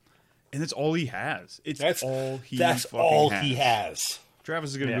 And that's all he has. That's all he has.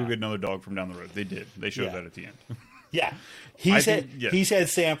 Travis is going to go get another dog from down the road. They did. They showed that at the end. Yeah. He's had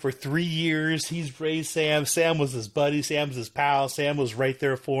Sam for 3 years. He's raised Sam. Sam was his buddy. Sam was his pal. Sam was right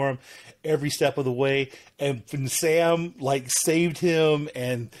there for him every step of the way. And when Sam saved him,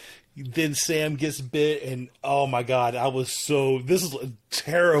 and then Sam gets bit, and oh my God, this is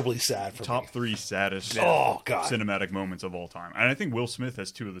terribly sad for me. Top 3 saddest cinematic moments of all time. And I think Will Smith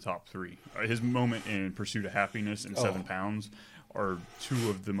has 2 of the top 3. His moment in Pursuit of Happiness and 7 Pounds are 2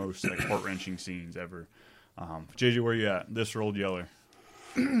 of the most heart-wrenching scenes ever. JJ, where you at? This or Old Yeller?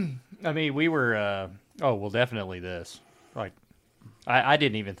 I mean, we were... definitely this. Like, I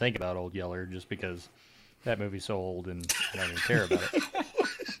didn't even think about Old Yeller just because that movie's so old and I don't even care about it.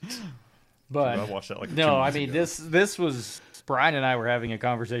 But I watched that like no, I mean ago. This was... Brian and I were having a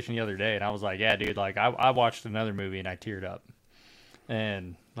conversation the other day, and I was like, "Yeah, dude, like I watched another movie and I teared up,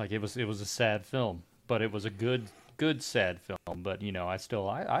 and like it was a sad film, but it was a good sad film. But you know, I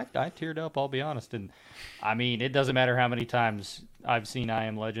teared up. I'll be honest, and I mean, it doesn't matter how many times I've seen I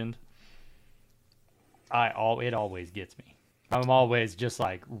Am Legend. It always gets me. I'm always just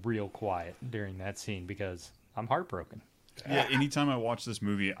like real quiet during that scene because I'm heartbroken. Yeah, anytime I watch this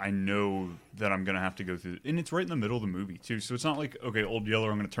movie, I know that I'm going to have to go through it. And it's right in the middle of the movie, too. So it's not like, okay, Old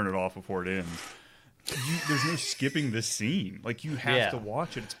Yeller, I'm going to turn it off before it ends. there's no skipping this scene. Like, you have to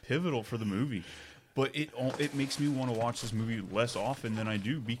watch it. It's pivotal for the movie. But it makes me want to watch this movie less often than I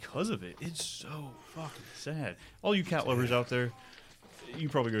do because of it. It's so fucking sad. All you cat lovers out there, you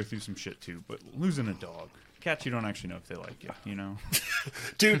probably go through some shit too. But losing a dog, cats, you don't actually know if they like you. You know,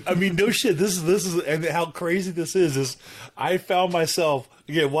 dude. I mean, no shit. This is, and how crazy this is I found myself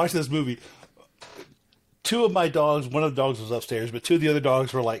again watching this movie. Two of my dogs, one of the dogs was upstairs, but two of the other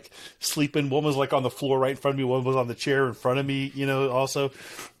dogs were like sleeping. One was like on the floor right in front of me. One was on the chair in front of me, you know, also.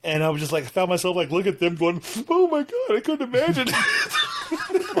 And I was just like, I found myself like, look at them going, oh my God, I couldn't imagine.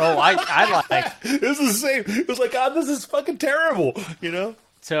 Well, I like. It was the same. It was like, God, this is fucking terrible, you know?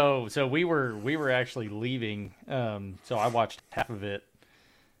 So we were actually leaving. So I watched half of it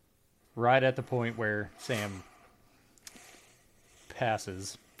right at the point where Sam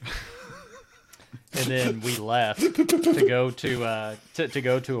passes. And then we left to go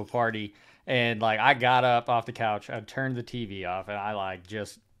to a party, and like I got up off the couch, I turned the TV off, and I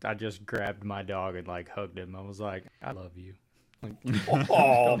just grabbed my dog and like hugged him. I was like, I love you. Like,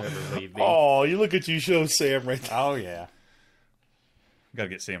 don't ever leave me. Oh, you look at you, show Sam right there. Oh yeah, gotta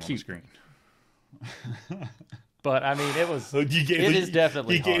get Sam on the screen. But I mean, it is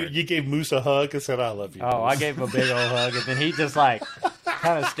definitely hard. You gave Moose a hug and said, I love you. Oh, I gave him a big old hug, and then he just like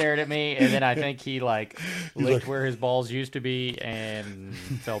kind of stared at me, and then I think he like licked where his balls used to be and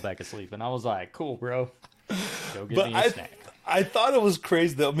fell back asleep. And I was like, cool, bro. Go get me a snack. I thought it was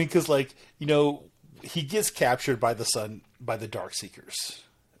crazy, though. I mean, because, like, you know, he gets captured by the Darkseekers.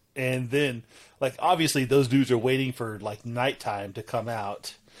 And then, like, obviously those dudes are waiting for, like, nighttime to come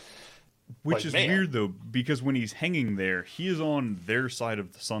out. Which is weird, though, because when he's hanging there, he is on their side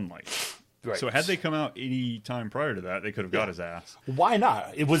of the sunlight. Right. So had they come out any time prior to that, they could have got his ass. Why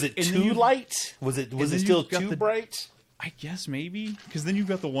not? Was it too light? Was it still too bright? I guess maybe. Because then you've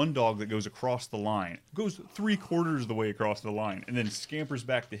got the one dog that goes across the line. Goes 3/4 of the way across the line. And then scampers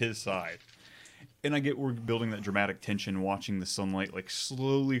back to his side. And I get we're building that dramatic tension, watching the sunlight like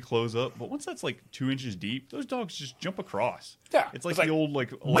slowly close up. But once that's like 2 inches deep, those dogs just jump across. Yeah, it's like the old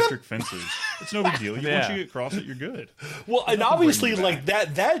like electric fences. It's no big deal. Once you get across it, you're good. Well, and obviously, like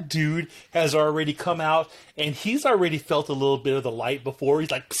that dude has already come out, and he's already felt a little bit of the light before.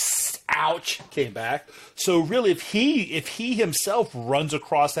 He's like, psst, ouch, came back. So really, if he himself runs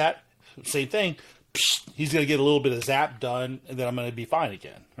across that, same thing. He's going to get a little bit of zap done, and then I'm going to be fine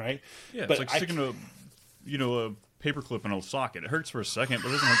again, right? Yeah, but it's like sticking a paperclip in a socket. It hurts for a second, but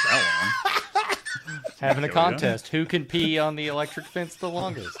it doesn't hurt that long. Having a contest. Who can pee on the electric fence the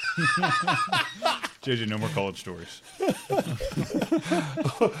longest? JJ, no more college stories.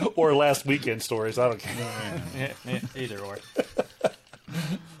 Or last weekend stories. I don't care. Either or.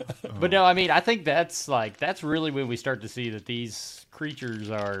 But no, I mean, I think that's really when we start to see that these creatures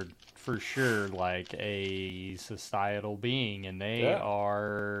are for sure like a societal being, and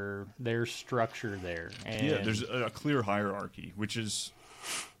there's structure there. And there's a clear hierarchy, which is,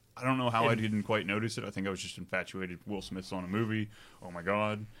 I don't know how I didn't quite notice it. I think I was just infatuated. Will Smith's on a movie. Oh my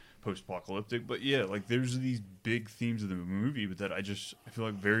God. Post-apocalyptic. But yeah, like there's these big themes of the movie, but that I feel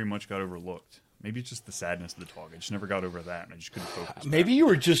like very much got overlooked. Maybe it's just the sadness of the dog. I just never got over that, and I just couldn't focus. Maybe you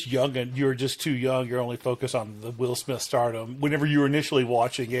were just young, and you were just too young. You're only focused on the Will Smith stardom. Whenever you were initially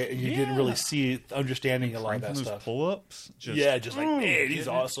watching it, and you didn't really understanding a lot of that stuff. Pull-ups, just like, man, he's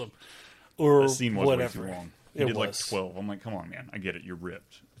awesome. Or that scene was whatever. Way too long. He did like 12. I'm like, come on, man, I get it. You're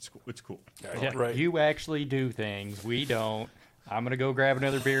ripped. It's cool. Yeah, right. You actually do things. We don't. I'm gonna go grab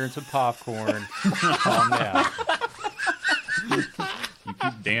another beer and some popcorn. Calm down. You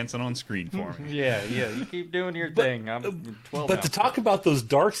keep dancing on screen for me. Yeah, you keep doing your thing. I'm 12. But to talk about those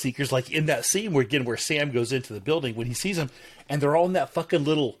Darkseekers, like in that scene where Sam goes into the building, when he sees them, and they're all in that fucking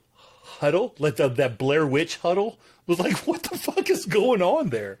little huddle, like that Blair Witch huddle, was like, what the fuck is going on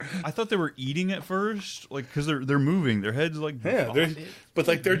there? I thought they were eating at first, like because they're moving, their heads like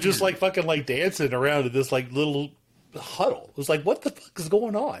they're just like fucking like dancing around in this like little huddle. It was like, what the fuck is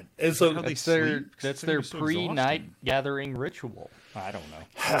going on? And so that's their pre-night gathering ritual. I don't know.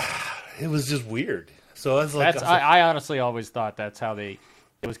 It was just weird. So I was like, I honestly always thought that's how it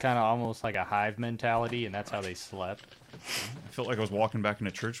was kind of almost like a hive mentality, and that's how they slept. I felt like I was walking back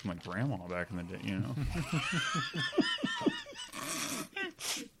into church with my grandma back in the day, you know.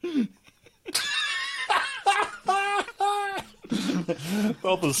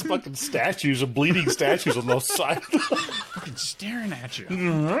 All those fucking statues and bleeding statues on those sides. Fucking staring at you.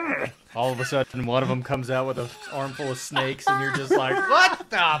 All of a sudden, one of them comes out with an armful of snakes, and you're just like, what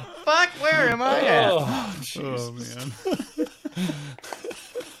the fuck? Where am I at? Oh man.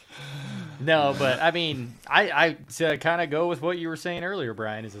 No, but I mean, I to kind of go with what you were saying earlier,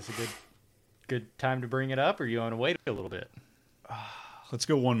 Brian. Is this a good time to bring it up, or you want to wait a little bit? Let's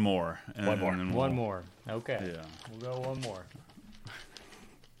go one more. One more. Okay. Yeah. We'll go one more.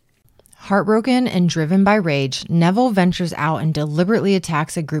 Heartbroken and driven by rage, Neville ventures out and deliberately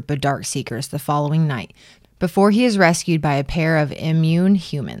attacks a group of Darkseekers the following night, before he is rescued by a pair of immune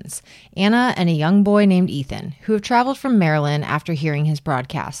humans, Anna and a young boy named Ethan, who have traveled from Maryland after hearing his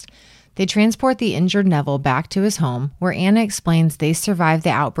broadcast. They transport the injured Neville back to his home, where Anna explains they survived the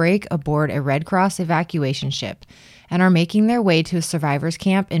outbreak aboard a Red Cross evacuation ship and are making their way to a survivors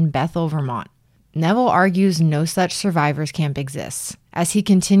camp in Bethel, Vermont. Neville argues no such survivors camp exists. As he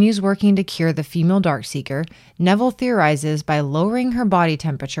continues working to cure the female Darkseeker, Neville theorizes by lowering her body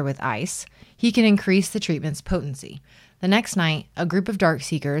temperature with ice, he can increase the treatment's potency. The next night, a group of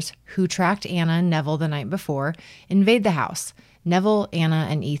Darkseekers, who tracked Anna and Neville the night before, invade the house. Neville, Anna,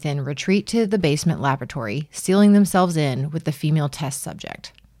 and Ethan retreat to the basement laboratory, sealing themselves in with the female test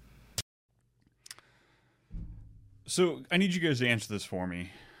subject. So I need you guys to answer this for me,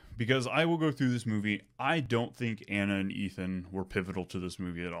 because I will go through this movie. I don't think Anna and Ethan were pivotal to this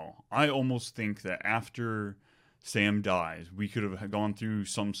movie at all. I almost think that after Sam dies, we could have gone through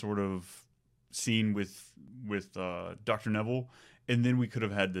some sort of scene with Dr. Neville, and then we could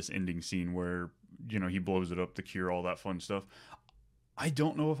have had this ending scene where, you know, he blows it up, the cure, all that fun stuff. I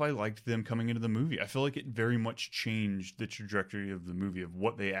don't know if I liked them coming into the movie. I feel like it very much changed the trajectory of the movie, of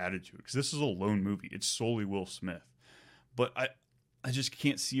what they added to it, because this is a lone movie. It's solely Will Smith. But I just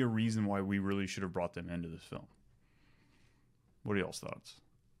can't see a reason why we really should have brought them into this film. What are y'all's thoughts?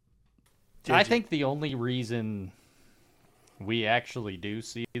 I think the only reason we actually do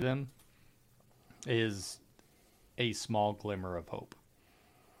see them is a small glimmer of hope.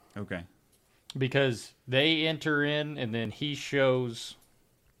 Okay. Because they enter in and then he shows,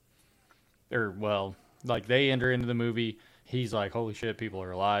 they enter into the movie. He's like, holy shit, people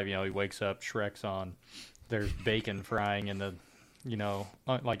are alive. You know, he wakes up, Shrek's on. There's bacon frying in the,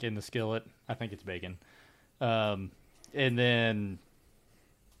 like in the skillet. I think it's bacon. And then,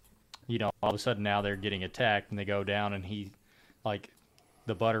 all of a sudden now they're getting attacked and they go down and he, like,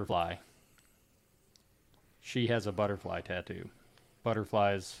 the butterfly. She has a butterfly tattoo.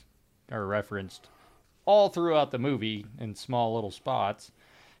 Butterflies are referenced all throughout the movie in small little spots.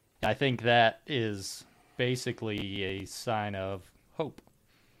 I think that is basically a sign of hope.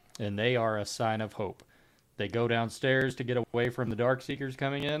 And they are a sign of hope. They go downstairs to get away from the Darkseekers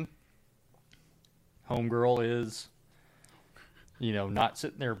coming in. Homegirl is, not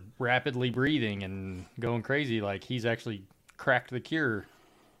sitting there rapidly breathing and going crazy like he's actually cracked the cure.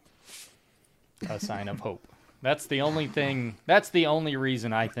 A sign of hope. That's the only thing. That's the only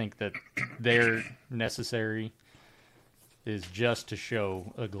reason I think that they're necessary, is just to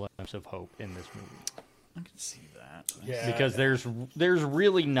show a glimpse of hope in this movie. I can see that. Yeah. Because there's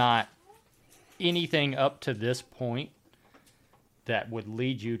really not anything up to this point that would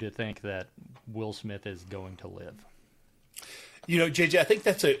lead you to think that Will Smith is going to live. JJ, I think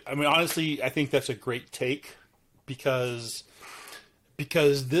honestly, I think that's a great take, because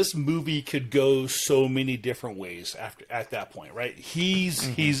this movie could go so many different ways at that point, right?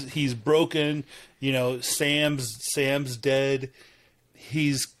 He's broken, Sam's dead.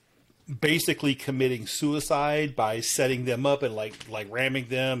 He's basically committing suicide by setting them up and like ramming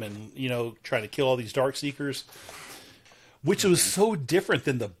them and, trying to kill all these Darkseekers, which was so different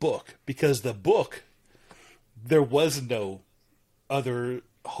than the book, because the book, there was no other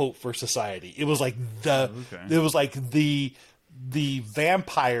hope for society. It was like the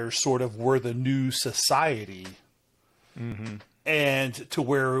vampires sort of were the new society. Mm-hmm. And to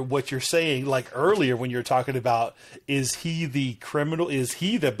where what you're saying, like earlier when you're talking about, is he the criminal? Is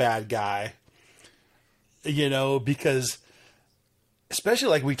he the bad guy? Because especially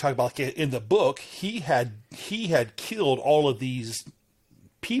like we talk about in the book, he had killed all of these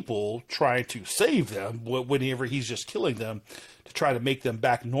people trying to save them whenever he's just killing them to try to make them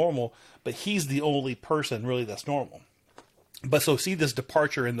back normal. But he's the only person really that's normal. But so see this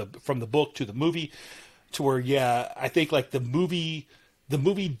departure from the book to the movie, to where, I think like the movie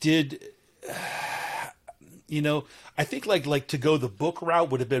did, I think like to go the book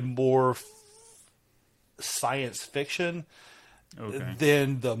route would have been more science fiction. Okay.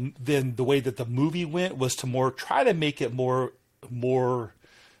 Than the way that the movie went was to try to make it more,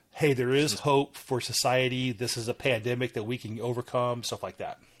 hey, there is hope for society. This is a pandemic that we can overcome, stuff like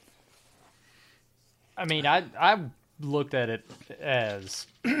that. I mean, I looked at it as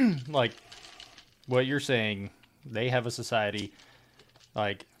like what you're saying. They have a society.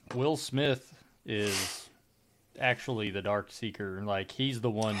 Like, Will Smith is actually the Darkseeker. Like, he's the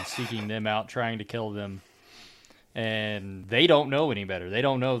one seeking them out, trying to kill them. And they don't know any better. They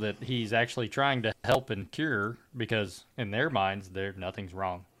don't know that he's actually trying to help and cure, because in their minds, nothing's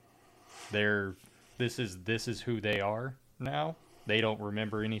wrong. This is who they are now. They don't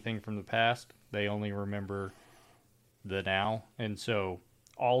remember anything from the past. They only remember the now. And so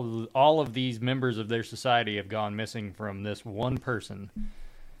all of these members of their society have gone missing from this one person.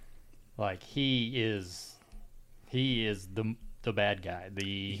 Like, he is the bad guy.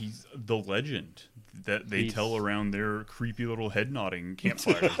 He's the legend that they tell around their creepy little head nodding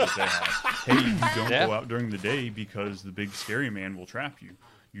campfires that they have. Hey, you don't go out during the day because the big scary man will trap you.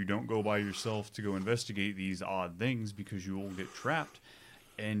 You don't go by yourself to go investigate these odd things because you will get trapped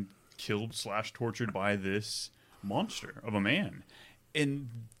and killed / tortured by this monster of a man. And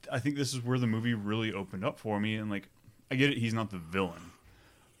I think this is where the movie really opened up for me. And like, I get it, he's not the villain,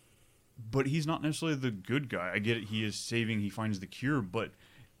 but he's not necessarily the good guy. I get it, he is saving, he finds the cure, but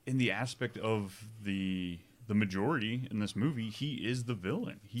in the aspect of the majority in this movie, he is the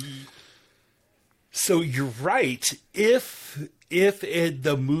villain. So you're right. If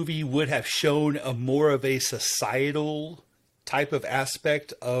the movie would have shown a more of a societal type of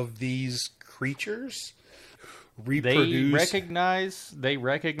aspect of these creatures, they recognize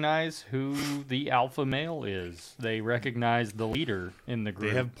who the alpha male is. They recognize the leader in the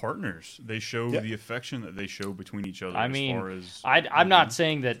group. They have partners. They show the affection that they show between each other. I'm not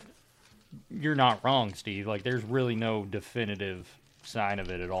saying that you're not wrong, Steve. Like, there's really no definitive sign of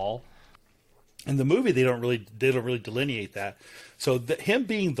it at all. In the movie, they don't really delineate that. So him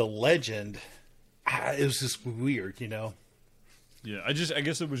being the legend, it was just weird, you know. Yeah, I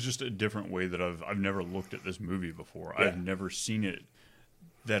guess it was just a different way that I've never looked at this movie before. Yeah. I've never seen it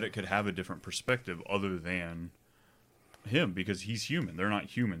that it could have a different perspective other than him, because he's human. They're not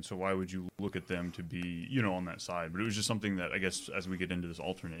human, so why would you look at them to be, on that side? But it was just something that I guess as we get into this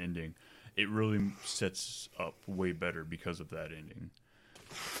alternate ending, it really sets up way better because of that ending.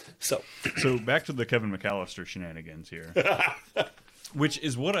 So back to the Kevin McAllister shenanigans here. Which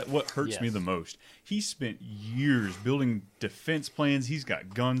is what hurts me the most. He spent years building defense plans. He's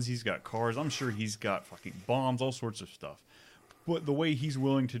got guns. He's got cars. I'm sure he's got fucking bombs, all sorts of stuff. But the way he's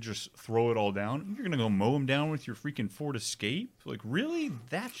willing to just throw it all down, you're going to go mow him down with your freaking Ford Escape? Like, really?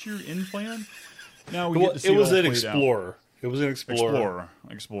 That's your end plan? Now we get to see it was all an played Explorer. out. It was an Explorer.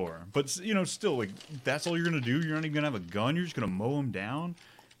 Explorer. But, still, like, that's all you're going to do? You're not even going to have a gun? You're just going to mow him down?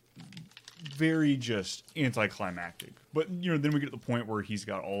 Very just anticlimactic. But, then we get to the point where he's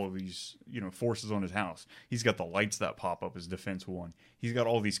got all of these, forces on his house. He's got the lights that pop up as defense one. He's got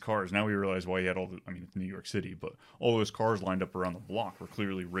all these cars. Now we realize why he had it's New York City, but all those cars lined up around the block were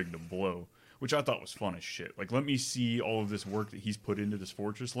clearly rigged to blow, which I thought was fun as shit. Like, let me see all of this work that he's put into this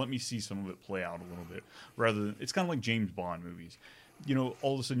fortress. Let me see some of it play out a little bit. Rather than, it's kind of like James Bond movies.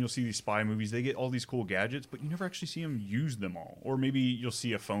 All of a sudden you'll see these spy movies. They get all these cool gadgets, but you never actually see them use them all. Or maybe you'll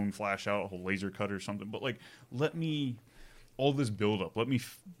see a phone flash out, a whole laser cutter or something. But all this build up. Let me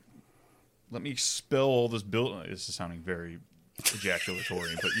expel all this build. This is sounding very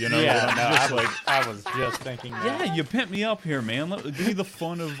ejaculatory, but I was just thinking that. Yeah, you pimp me up here, man. Give me the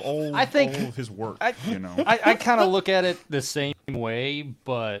fun of all of his work. I kind of look at it the same way,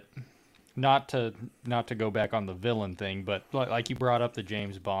 but. Not to go back on the villain thing, but like you brought up the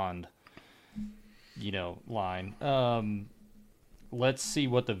James Bond, line. Let's see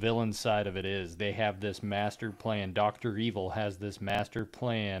what the villain side of it is. They have this master plan. Dr. Evil has this master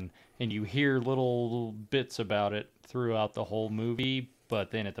plan, and you hear little bits about it throughout the whole movie,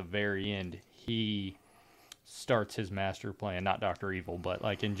 but then at the very end, he starts his master plan. Not Dr. Evil, but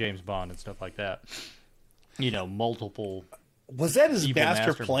like in James Bond and stuff like that. Multiple... Was that his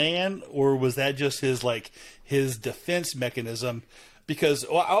master plan, or was that just his defense mechanism? Because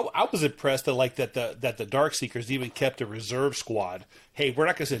I was impressed that the Darkseekers even kept a reserve squad. Hey, we're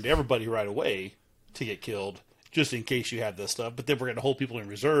not going to send everybody right away to get killed, just in case you have this stuff. But then we're going to hold people in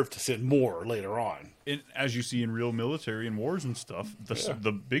reserve to send more later on. And as you see in real military and wars and stuff,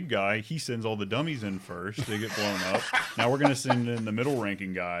 the big guy, he sends all the dummies in first. They get blown up. Now we're going to send in the middle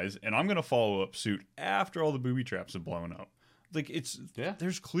ranking guys, and I'm going to follow up suit after all the booby traps have blown up. Like,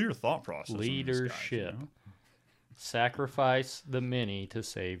 there's clear thought process. Leadership. Sacrifice the many to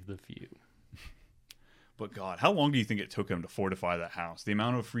save the few. But God, how long do you think it took him to fortify that house? The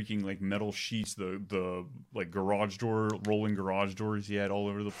amount of freaking metal sheets, the rolling garage doors he had all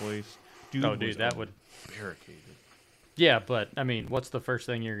over the place. Dude, that would barricaded. Yeah, but what's the first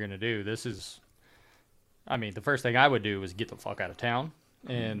thing you're gonna do? The first thing I would do is get the fuck out of town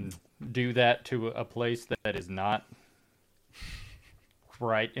and do that to a place that is not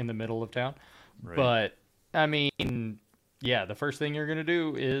right in the middle of town. Right. But the first thing you're going to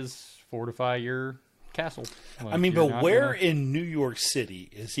do is fortify your castle. I mean, but where in New York City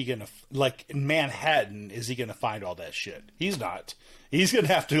is he gonna, like in Manhattan, is he gonna find all that shit? He's not. He's gonna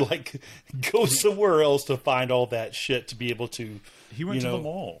have to like go somewhere else to find all that shit to be able to. He went to the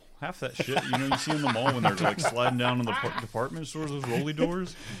mall. Half that shit, you see in the mall when they're like sliding down in the department stores, those rolly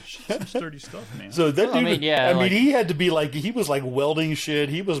doors. Some sturdy stuff, man. So that dude, I mean, he had to be like, he was like welding shit.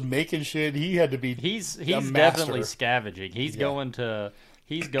 He was making shit. He had to be. He's definitely scavenging. He's going to,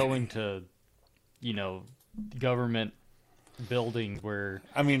 government buildings where.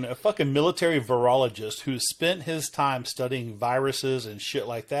 I mean, a fucking military virologist who spent his time studying viruses and shit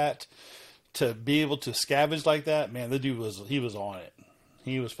like that, to be able to scavenge like that, man, the dude was on it.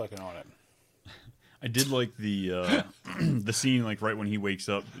 He was fucking on it. I did like the the scene, like right when he wakes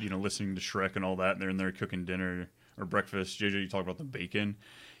up, listening to Shrek and all that, and they're in there cooking dinner or breakfast. JJ, you talk about the bacon.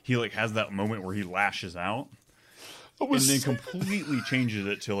 He like has that moment where he lashes out, and then completely changes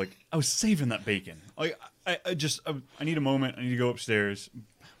it to like, I was saving that bacon. Like I need a moment. I need to go upstairs.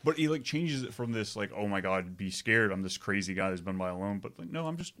 But he like changes it from this like, oh my god, be scared, I'm this crazy guy that's been by alone. But like, no,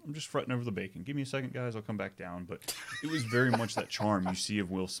 I'm just fretting over the bacon. Give me a second, guys, I'll come back down. But it was very much that charm you see of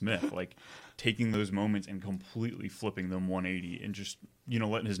Will Smith, like taking those moments and completely flipping them 180 and just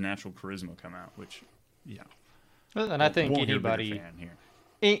letting his natural charisma come out. Which, yeah. Well, and I think anybody.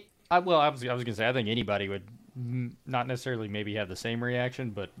 I was gonna say I think anybody would not necessarily maybe have the same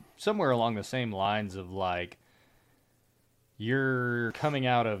reaction, but somewhere along the same lines of like. You're coming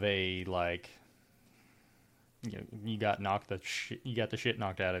out of a like, you got the shit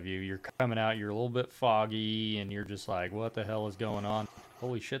knocked out of you. You're coming out, you're a little bit foggy, and you're just like, what the hell is going on?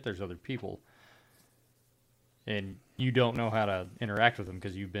 Holy shit, there's other people, and you don't know how to interact with them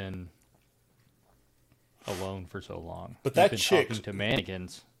because you've been alone for so long. But that chick talking to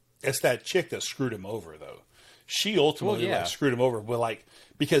mannequins. It's that chick that screwed him over, though. She ultimately screwed him over, but like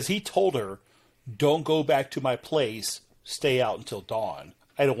because he told her, "Don't go back to my place." Stay out until dawn.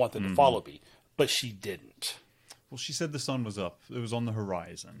 I don't want them to follow me. But she didn't. Well, she said the sun was up. It was on the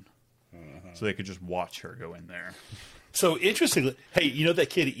horizon. So they could just watch her go in there. So interestingly, hey, you know that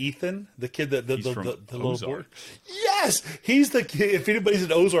kid Ethan, the kid that the little boy. Yes, he's the kid. If anybody's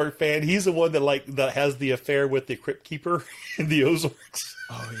an Ozark fan, he's the one that has the affair with the crypt keeper in the Ozarks.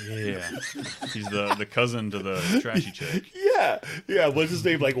 Oh yeah, he's the cousin to the trashy chick. Yeah. What's his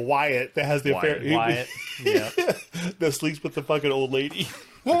name? Like Wyatt that has the affair. Wyatt, yeah, that sleeps with the fucking old lady.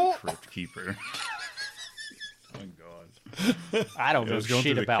 The crypt keeper. Oh God. I don't know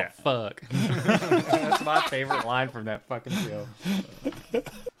shit about fuck. That's my favorite line from that fucking show.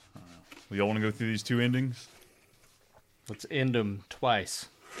 We all want to go through these two endings? Let's end them twice.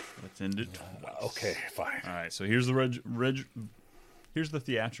 Let's end it twice. Okay, fine. All right, so here's here's the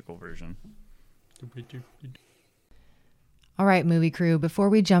theatrical version. All right, movie crew, before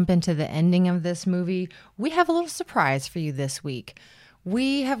we jump into the ending of this movie, we have a little surprise for you this week.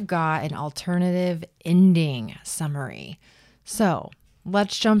 We have got an alternative ending summary. So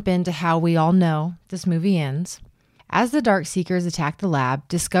let's jump into how we all know this movie ends. As the Darkseekers attack the lab,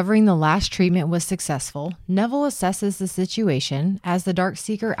 discovering the last treatment was successful, Neville assesses the situation as the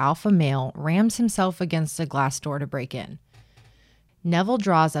Darkseeker alpha male rams himself against a glass door to break in. Neville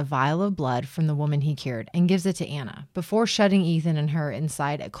draws a vial of blood from the woman he cured and gives it to Anna, before shutting Ethan and her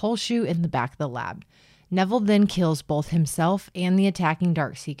inside a coal chute in the back of the lab. Neville then kills both himself and the attacking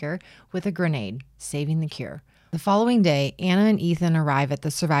Darkseeker with a grenade, saving the cure. The following day, Anna and Ethan arrive at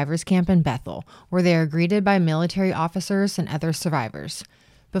the survivors' camp in Bethel, where they are greeted by military officers and other survivors.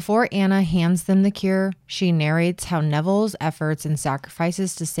 Before Anna hands them the cure, she narrates how Neville's efforts and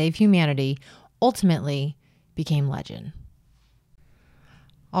sacrifices to save humanity ultimately became legend.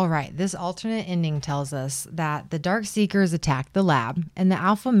 All right, this alternate ending tells us that the Darkseekers attack the lab, and the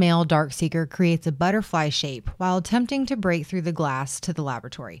alpha male Darkseeker creates a butterfly shape while attempting to break through the glass to the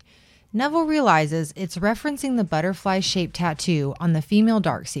laboratory. Neville realizes it's referencing the butterfly-shaped tattoo on the female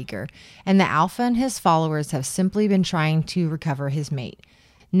Darkseeker, and the alpha and his followers have simply been trying to recover his mate.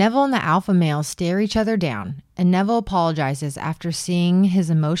 Neville and the alpha male stare each other down, and Neville apologizes after seeing his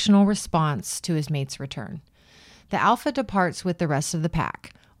emotional response to his mate's return. The alpha departs with the rest of the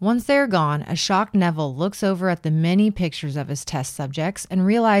pack. Once they are gone, a shocked Neville looks over at the many pictures of his test subjects and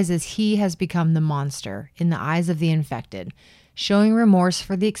realizes he has become the monster in the eyes of the infected, showing remorse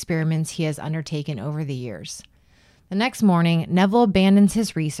for the experiments he has undertaken over the years. The next morning, Neville abandons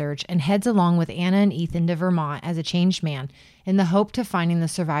his research and heads along with Anna and Ethan to Vermont as a changed man in the hope of finding the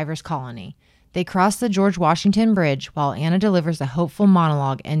survivors' colony. They cross the George Washington Bridge while Anna delivers a hopeful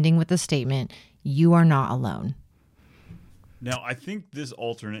monologue ending with the statement, "You are not alone." Now, I think this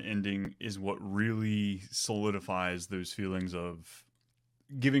alternate ending is what really solidifies those feelings of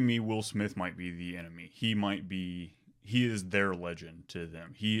giving me Will Smith might be the enemy. He is their legend to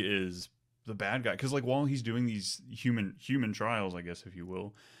them. He is the bad guy. Because, like, while he's doing these human trials, I guess, if you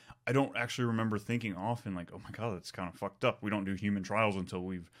will, I don't actually remember thinking often, like, oh my God, that's kind of fucked up. We don't do human trials until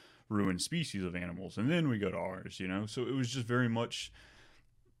we've ruined species of animals, and then we go to ours, you know? So it was just very much,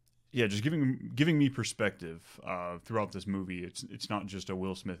 yeah, just giving me perspective throughout this movie. It's not just a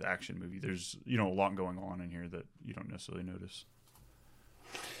Will Smith action movie. There's, you know, a lot going on in here that you don't necessarily notice.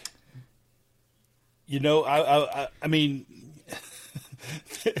 You know, I mean,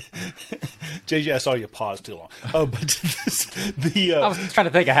 JJ, I saw you pause too long. Oh, but I was trying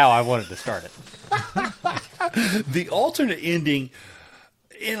to think of how I wanted to start it. The alternate ending,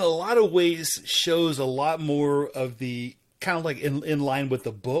 in a lot of ways, shows a lot more of the kind of like in line with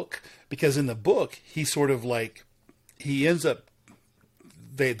the book, because in the book he sort of like he ends up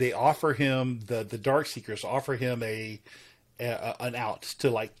they offer him the Darkseekers offer him an out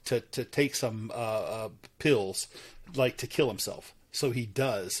to take some pills, like to kill himself. So he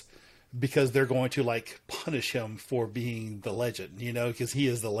does, because they're going to like punish him for being the legend, you know, because he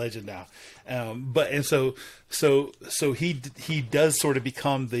is the legend now. So he does sort of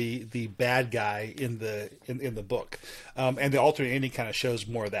become the bad guy in the book, and the alternate ending kind of shows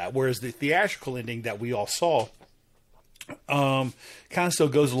more of that. Whereas the theatrical ending that we all saw, kind of still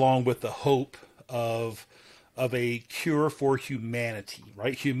goes along with the hope of a cure for humanity,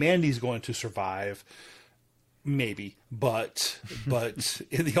 right? Humanity is going to survive, maybe, but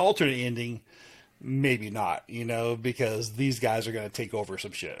in the alternate ending, maybe not, you know, because these guys are going to take over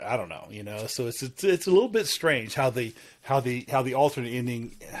some shit. I don't know, you know. So it's a little bit strange how the alternate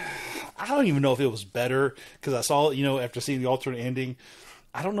ending. I don't even know if it was better, because I saw, you know, after seeing the alternate ending,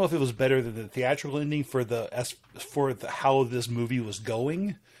 I don't know if it was better than the theatrical ending for how this movie was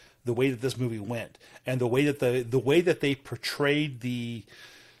going. The way that this movie went, and the way that they portrayed the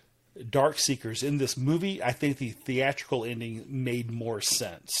Darkseekers in this movie, I think the theatrical ending made more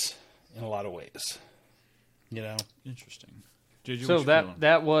sense in a lot of ways. You know, interesting. JJ, so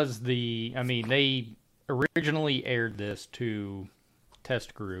that was the. I mean, they originally aired this to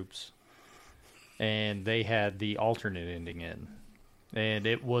test groups, and they had the alternate ending in, and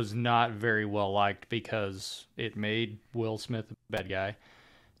it was not very well liked because it made Will Smith a bad guy.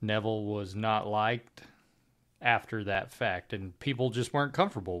 Neville was not liked after that fact, and people just weren't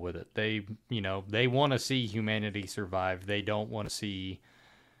comfortable with it. They want to see humanity survive. They don't want to see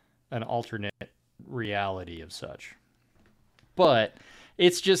an alternate reality of such. But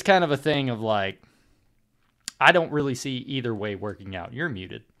it's just kind of a thing of like, I don't really see either way working out. You're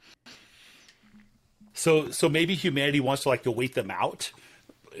muted. So maybe humanity wants to like to wait them out,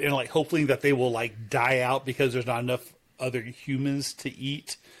 and like hopefully that they will like die out because there's not enough other humans to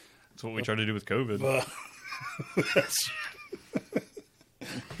eat. That's what we try to do with COVID.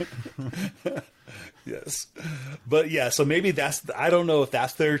 Yes, but yeah. So maybe I don't know if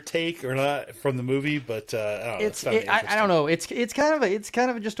that's their take or not from the movie, but I don't know. It's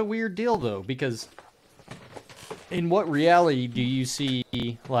kind of just a weird deal though, because in what reality do you see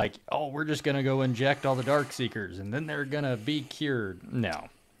like, oh, we're just gonna go inject all the Darkseekers and then they're gonna be cured? No.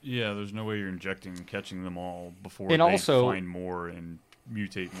 Yeah, there's no way you're injecting and catching them all before and they also, find more and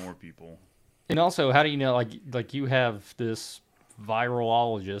mutate more people. And also, how do you know, like you have this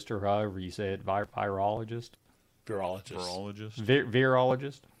virologist, or however you say it, virologist?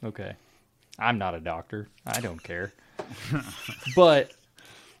 Virologist? Okay. I'm not a doctor. I don't care. But,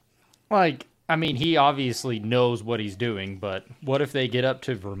 like, I mean, he obviously knows what he's doing, but what if they get up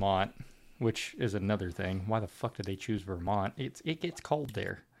to Vermont, which is another thing. Why the fuck did they choose Vermont? It gets cold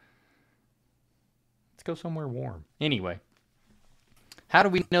there. Let's go somewhere warm. Anyway, how do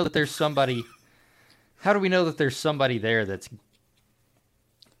we know that there's somebody? How do we know that there's somebody there that's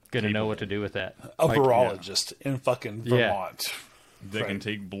gonna know what to do with that? A virologist in fucking Vermont. Yeah. They can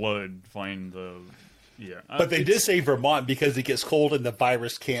take blood, find the. Yeah, but they did say Vermont because it gets cold and the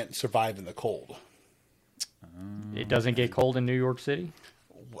virus can't survive in the cold. It doesn't get cold in New York City?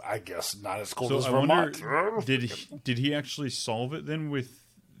 I guess not as cold as Vermont. Did he actually solve it then with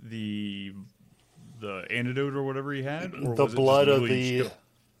the antidote or whatever he had? Or the blood of the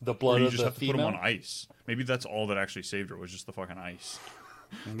blood of the female? You just have to put him on ice. Maybe that's all that actually saved her, was just the fucking ice.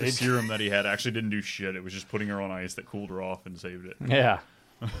 The serum that he had actually didn't do shit. It was just putting her on ice that cooled her off and saved it. Yeah.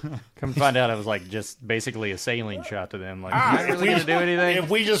 Come find out it was like just basically a saline shot to them. Like, are you really going to do anything? If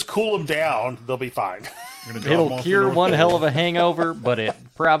we just cool them down, they'll be fine. It'll cure one hell of a hangover, but it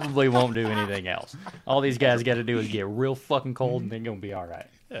probably won't do anything else. All these guys got to do is get real fucking cold and they're going to be all right.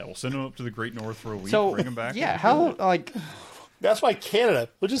 Yeah, we'll send them up to the Great North for a week, so, bring them back. Yeah, how, like, That's why Canada.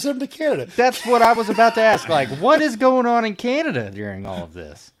 We'll just send them to Canada. That's what I was about to ask. Like, what is going on in Canada during all of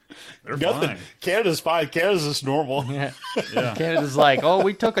this? They're Nothing. fine. Canada's fine. Canada's just normal. Yeah. Yeah. Canada's like, oh,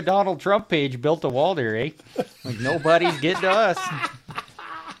 we took a Donald Trump page, built a wall there, eh? Like, nobody's getting to us.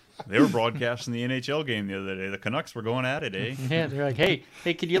 They were broadcasting the NHL game the other day. The Canucks were going at it, eh? Yeah, they're like, hey,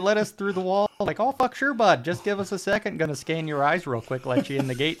 can you let us through the wall? Like, oh, fuck, sure, bud. Just give us a second. Gonna scan your eyes real quick, let you in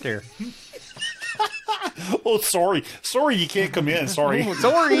the gate there. Oh, sorry. Sorry, you can't come in. Sorry. Oh,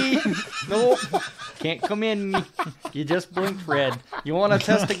 sorry. No, can't come in. You just blinked red. You want to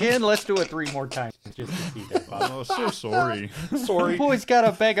test again? Let's do it 3 more times just to see that. Oh, so sorry. Sorry. Boy's got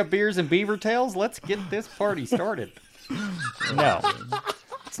a bag of beers and beaver tails. Let's get this party started. No.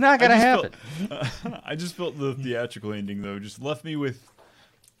 It's not going to happen. I just felt the theatrical ending, though, just left me with,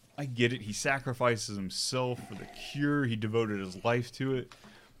 I get it. He sacrifices himself for the cure. He devoted his life to it.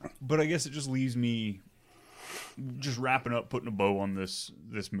 But I guess it just leaves me just wrapping up, putting a bow on this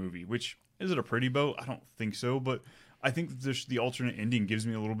movie, which, is it a pretty bow? I don't think so, but I think the alternate ending gives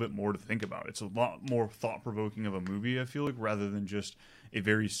me a little bit more to think about. It's a lot more thought-provoking of a movie, I feel like, rather than just a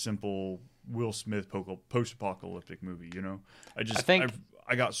very simple Will Smith post-apocalyptic movie, you know?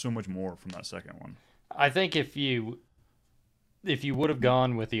 I got so much more from that second one. I think if you would have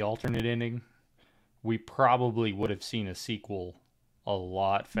gone with the alternate ending, we probably would have seen a sequel a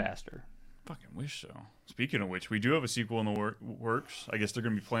lot faster. Fucking wish so. Speaking of which, we do have a sequel in the works. I guess they're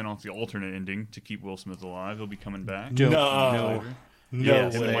going to be playing off the alternate ending to keep Will Smith alive. He'll be coming back. No. Yeah,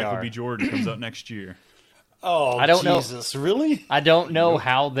 him and they Michael are. B. Jordan comes out next year. Oh, I don't know. Jesus. Really? I don't know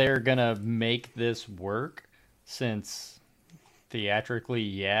how they're going to make this work, since theatrically,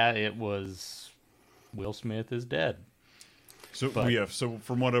 yeah, it was Will Smith is dead. So so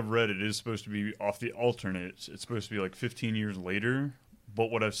from what I've read, it is supposed to be off the alternate. It's supposed to be like 15 years later. But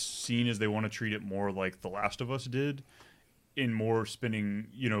what I've seen is they want to treat it more like The Last of Us did, in more spinning,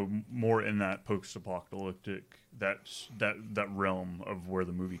 more in that post-apocalyptic, that realm of where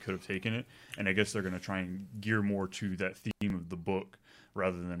the movie could have taken it. And I guess they're going to try and gear more to that theme of the book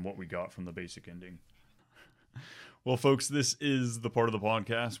rather than what we got from the basic ending. Well, folks, this is the part of the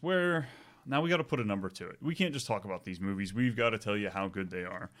podcast where now we got to put a number to it. We can't just talk about these movies. We've got to tell you how good they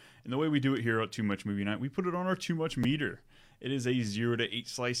are. And the way we do it here at Too Much Movie Night, we put it on our Too Much meter. It is a 0 to 8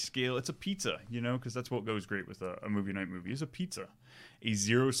 slice scale. It's a pizza, because that's what goes great with a movie night movie. Is a pizza. A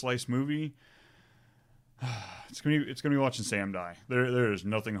 0 slice movie. It's gonna be watching Sam die. There is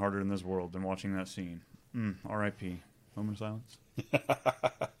nothing harder in this world than watching that scene. R.I.P. Moment of silence.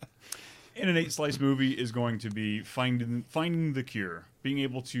 And an 8 slice movie is going to be finding the cure, being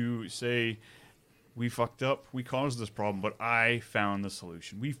able to say, we fucked up, we caused this problem, but I found the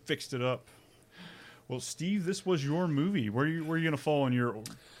solution. We fixed it up. Well, Steve, this was your movie. Where are you going to fall on your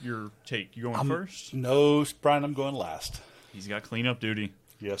take? You going first? No, Brian, I'm going last. He's got cleanup duty.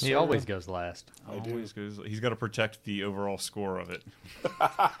 Yes, He sir. always goes last. Always goes. He's got to protect the overall score of it.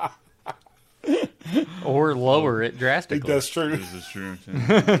 Or lower it drastically. That's true. This is true.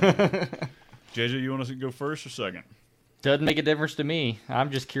 JJ, you want us to go first or second? Doesn't make a difference to me.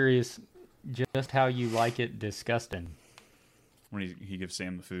 I'm just curious just how you like it disgusting. When he gives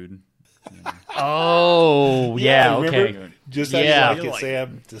Sam the food. Oh, yeah, remember? okay. Just how Yeah. you like it,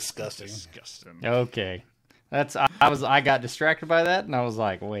 Sam. Disgusting. Disgusting. Okay. I got distracted by that, and I was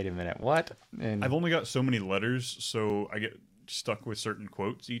like, wait a minute, what? And I've only got so many letters, so I get stuck with certain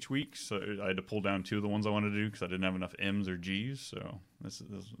quotes each week. So I had to pull down 2 of the ones I wanted to do because I didn't have enough M's or G's. So that's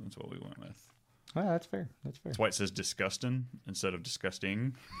what we went with. well, that's fair. That's fair. That's why it says disgusting instead of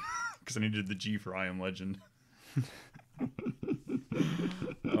disgusting, because I needed the G for I Am Legend.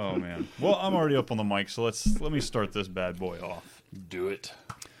 Oh man. Well, I'm already up on the mic, so let me start this bad boy off. Do it.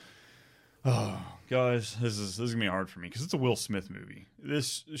 Guys, this is gonna be hard for me because it's a Will Smith movie.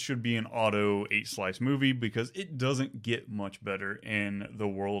 This should be an auto 8 slice movie because it doesn't get much better in the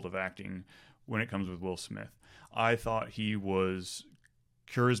world of acting when it comes with Will Smith. I thought he was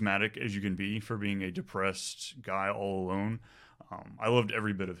charismatic as you can be for being a depressed guy all alone. I loved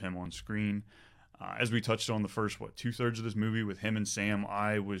every bit of him on screen. As we touched on the first, 2/3 of this movie with him and Sam,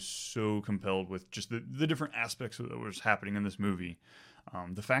 I was so compelled with just the different aspects that was happening in this movie.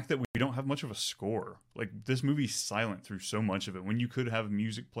 The fact that we don't have much of a score. Like, this movie's silent through so much of it when you could have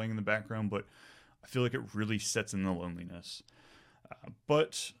music playing in the background, but I feel like it really sets in the loneliness.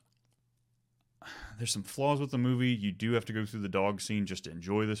 But there's some flaws with the movie. You do have to go through the dog scene just to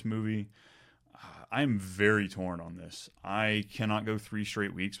enjoy this movie. I'm very torn on this. I cannot go 3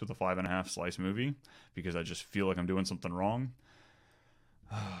 straight weeks with a 5.5 slice movie because I just feel like I'm doing something wrong.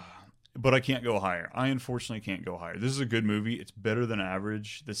 but I can't go higher. I unfortunately can't go higher. This is a good movie. It's better than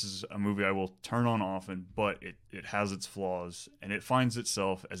average. This is a movie I will turn on often, but it has its flaws, and it finds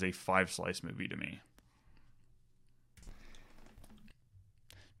itself as a 5-slice movie to me.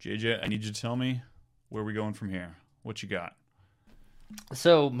 JJ, I need you to tell me where we going from here. What you got?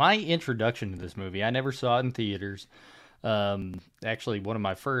 So my introduction to this movie, I never saw it in theaters. Actually, one of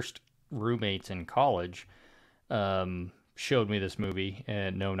my first roommates in college showed me this movie,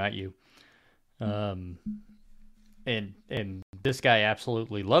 and no, not you. And this guy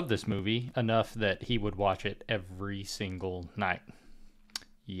absolutely loved this movie enough that he would watch it every single night.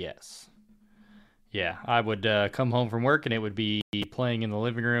 Yes. Yeah, I would come home from work and it would be playing in the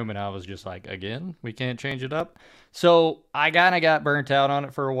living room, and I was just like, again, we can't change it up. So I kind of got burnt out on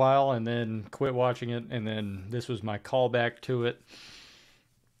it for a while and then quit watching it, and then this was my callback to it.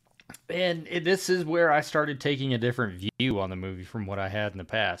 And this is where I started taking a different view on the movie from what I had in the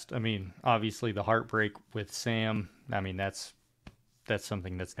past. I mean, obviously the heartbreak with Sam, I mean, that's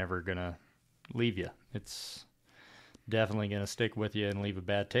something that's never going to leave you. It's definitely going to stick with you and leave a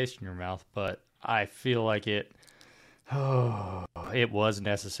bad taste in your mouth, but I feel like it was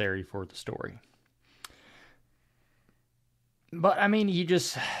necessary for the story. But I mean, you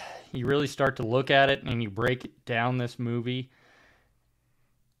really start to look at it and you break down this movie.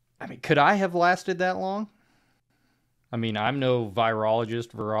 I mean, could I have lasted that long? I mean, I'm no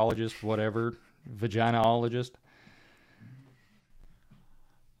virologist, whatever, vaginaologist.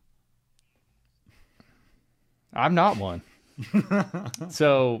 I'm not one.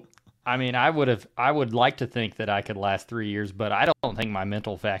 So, I mean, I would like to think that I could last 3 years, but I don't think my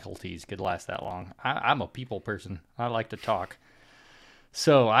mental faculties could last that long. I'm a people person. I like to talk.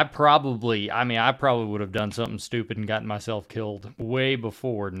 So I probably would have done something stupid and gotten myself killed way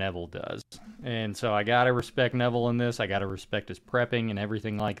before Neville does. And so I got to respect Neville in this. I got to respect his prepping and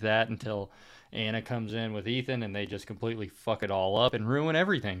everything like that until Anna comes in with Ethan and they just completely fuck it all up and ruin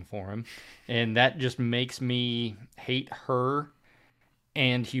everything for him. And that just makes me hate her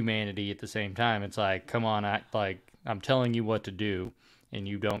and humanity at the same time. It's like, come on, I'm telling you what to do and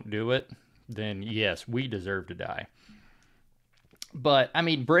you don't do it, then yes, we deserve to die. But, I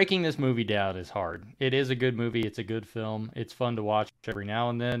mean, breaking this movie down is hard. It is a good movie. It's a good film. It's fun to watch every now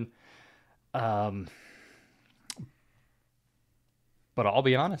and then. But I'll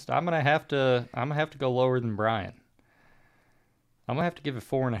be honest, I'm gonna have to go lower than Brian. I'm gonna have to give it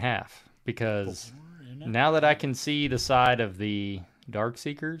 4.5 because now that I can see the side of the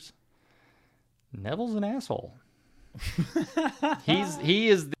Darkseekers, Neville's an asshole. he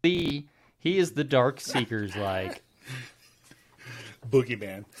is the Darkseekers like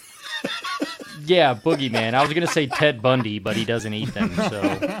Boogeyman. Yeah, Boogeyman. I was gonna say Ted Bundy, but he doesn't eat them,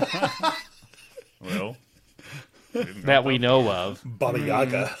 so Well, that we know of. Baba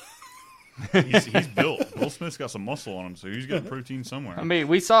Yaga. he's built. Will Smith's got some muscle on him, so he's got protein somewhere. I mean,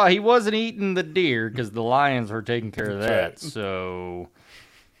 we saw he wasn't eating the deer because the lions were taking care of that. Right. So,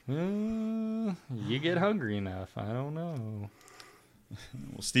 you get hungry enough. I don't know.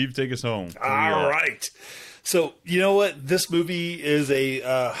 Well, Steve, take us home. All right. So, you know what? This movie is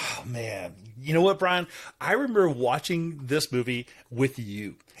man. You know what, Brian? I remember watching this movie with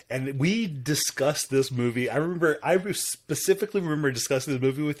you. And we discussed this movie. I specifically remember discussing this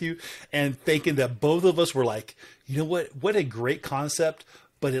movie with you and thinking that both of us were like, you know what a great concept,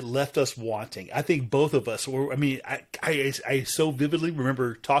 but it left us wanting. I think both of us were, I mean, I so vividly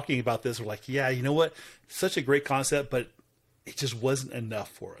remember talking about this. We're like, yeah, you know what? Such a great concept, but it just wasn't enough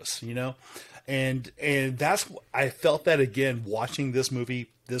for us, you know? And I felt that again, watching this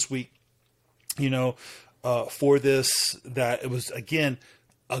movie this week, you know, for this, that it was, again,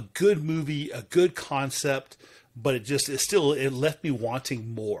 a good movie, a good concept, but it left me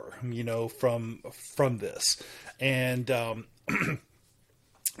wanting more, you know, from this. And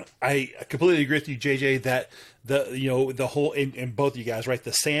I completely agree with you, JJ, that the whole, and both of you guys, right?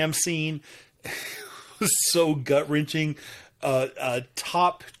 The Sam scene was so gut wrenching.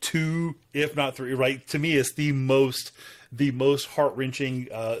 Top 2, if not 3, right? To me, it's the most heart-wrenching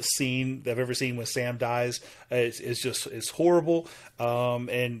scene that I've ever seen when Sam dies. It's horrible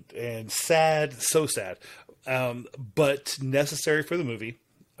and sad, so sad, but necessary for the movie.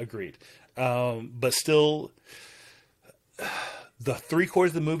 Agreed. But still, the 3/4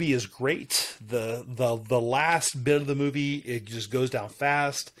 of the movie is great. The last bit of the movie, it just goes down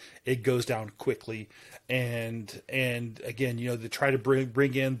fast. It goes down quickly. And again, you know, they try to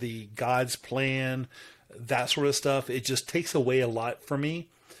bring in the God's plan, that sort of stuff. It just takes away a lot from me.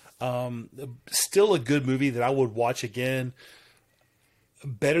 Still a good movie that I would watch again.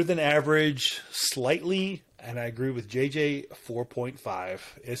 Better than average, slightly And I agree with JJ, 4.5.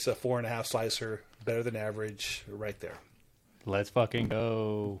 It's a 4.5 slicer, better than average, right there. Let's fucking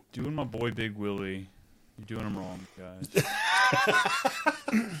go. Doing my boy Big Willie. You're doing him wrong, guys.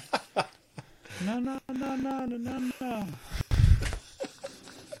 No.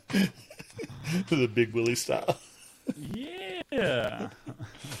 The Big Willie style. Yeah.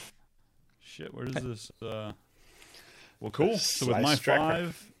 Shit, where does this... Well, cool. So with Slice my tracker.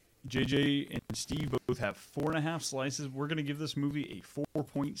 5, JJ and Steve both have 4.5 slices. We're going to give this movie a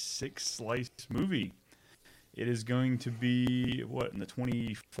 4.6 slice movie. It is going to be, in the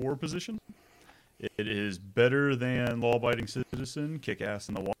 24 position? It is better than Law Abiding Citizen, Kick-Ass,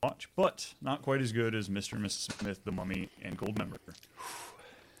 and The Watch, but not quite as good as Mr. and Mrs. Smith, The Mummy, and Goldmember.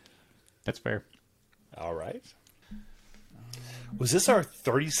 That's fair. All right. Was this our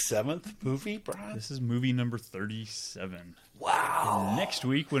 37th movie, Brian? This is movie number 37. Wow. And next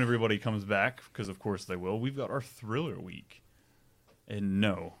week, when everybody comes back, because of course they will, we've got our thriller week. And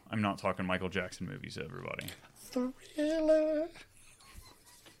no, I'm not talking Michael Jackson movies, everybody. Thriller.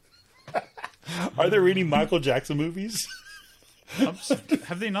 Are there any Michael Jackson movies?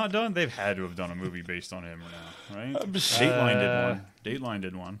 Have they not done? They've had to have done a movie based on him now, right? Dateline did one. Dateline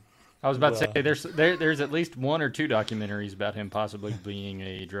did one. I was about to say there's at least 1 or 2 documentaries about him possibly being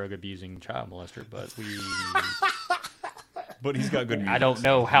a drug abusing child molester, But he's got good music. I don't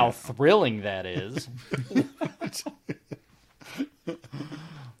know how thrilling that is.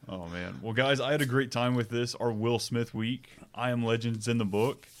 Oh man. Well, guys, I had a great time with this. Our Will Smith week. I Am Legend's in the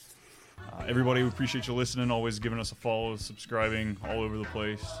book. Everybody, we appreciate you listening. Always giving us a follow, subscribing all over the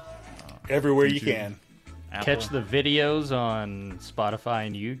place. Everywhere you YouTube, can. Apple. Catch the videos on Spotify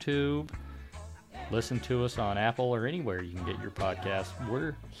and YouTube. Listen to us on Apple or anywhere you can get your podcast.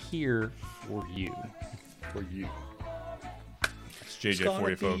 We're here for you. For you. It's JJ for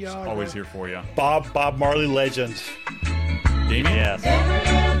you, folks. Always here for you. Bob Marley legend. Damien? Yes.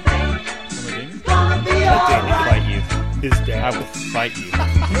 Somebody Damien? I will fight you. His dad. I will fight you.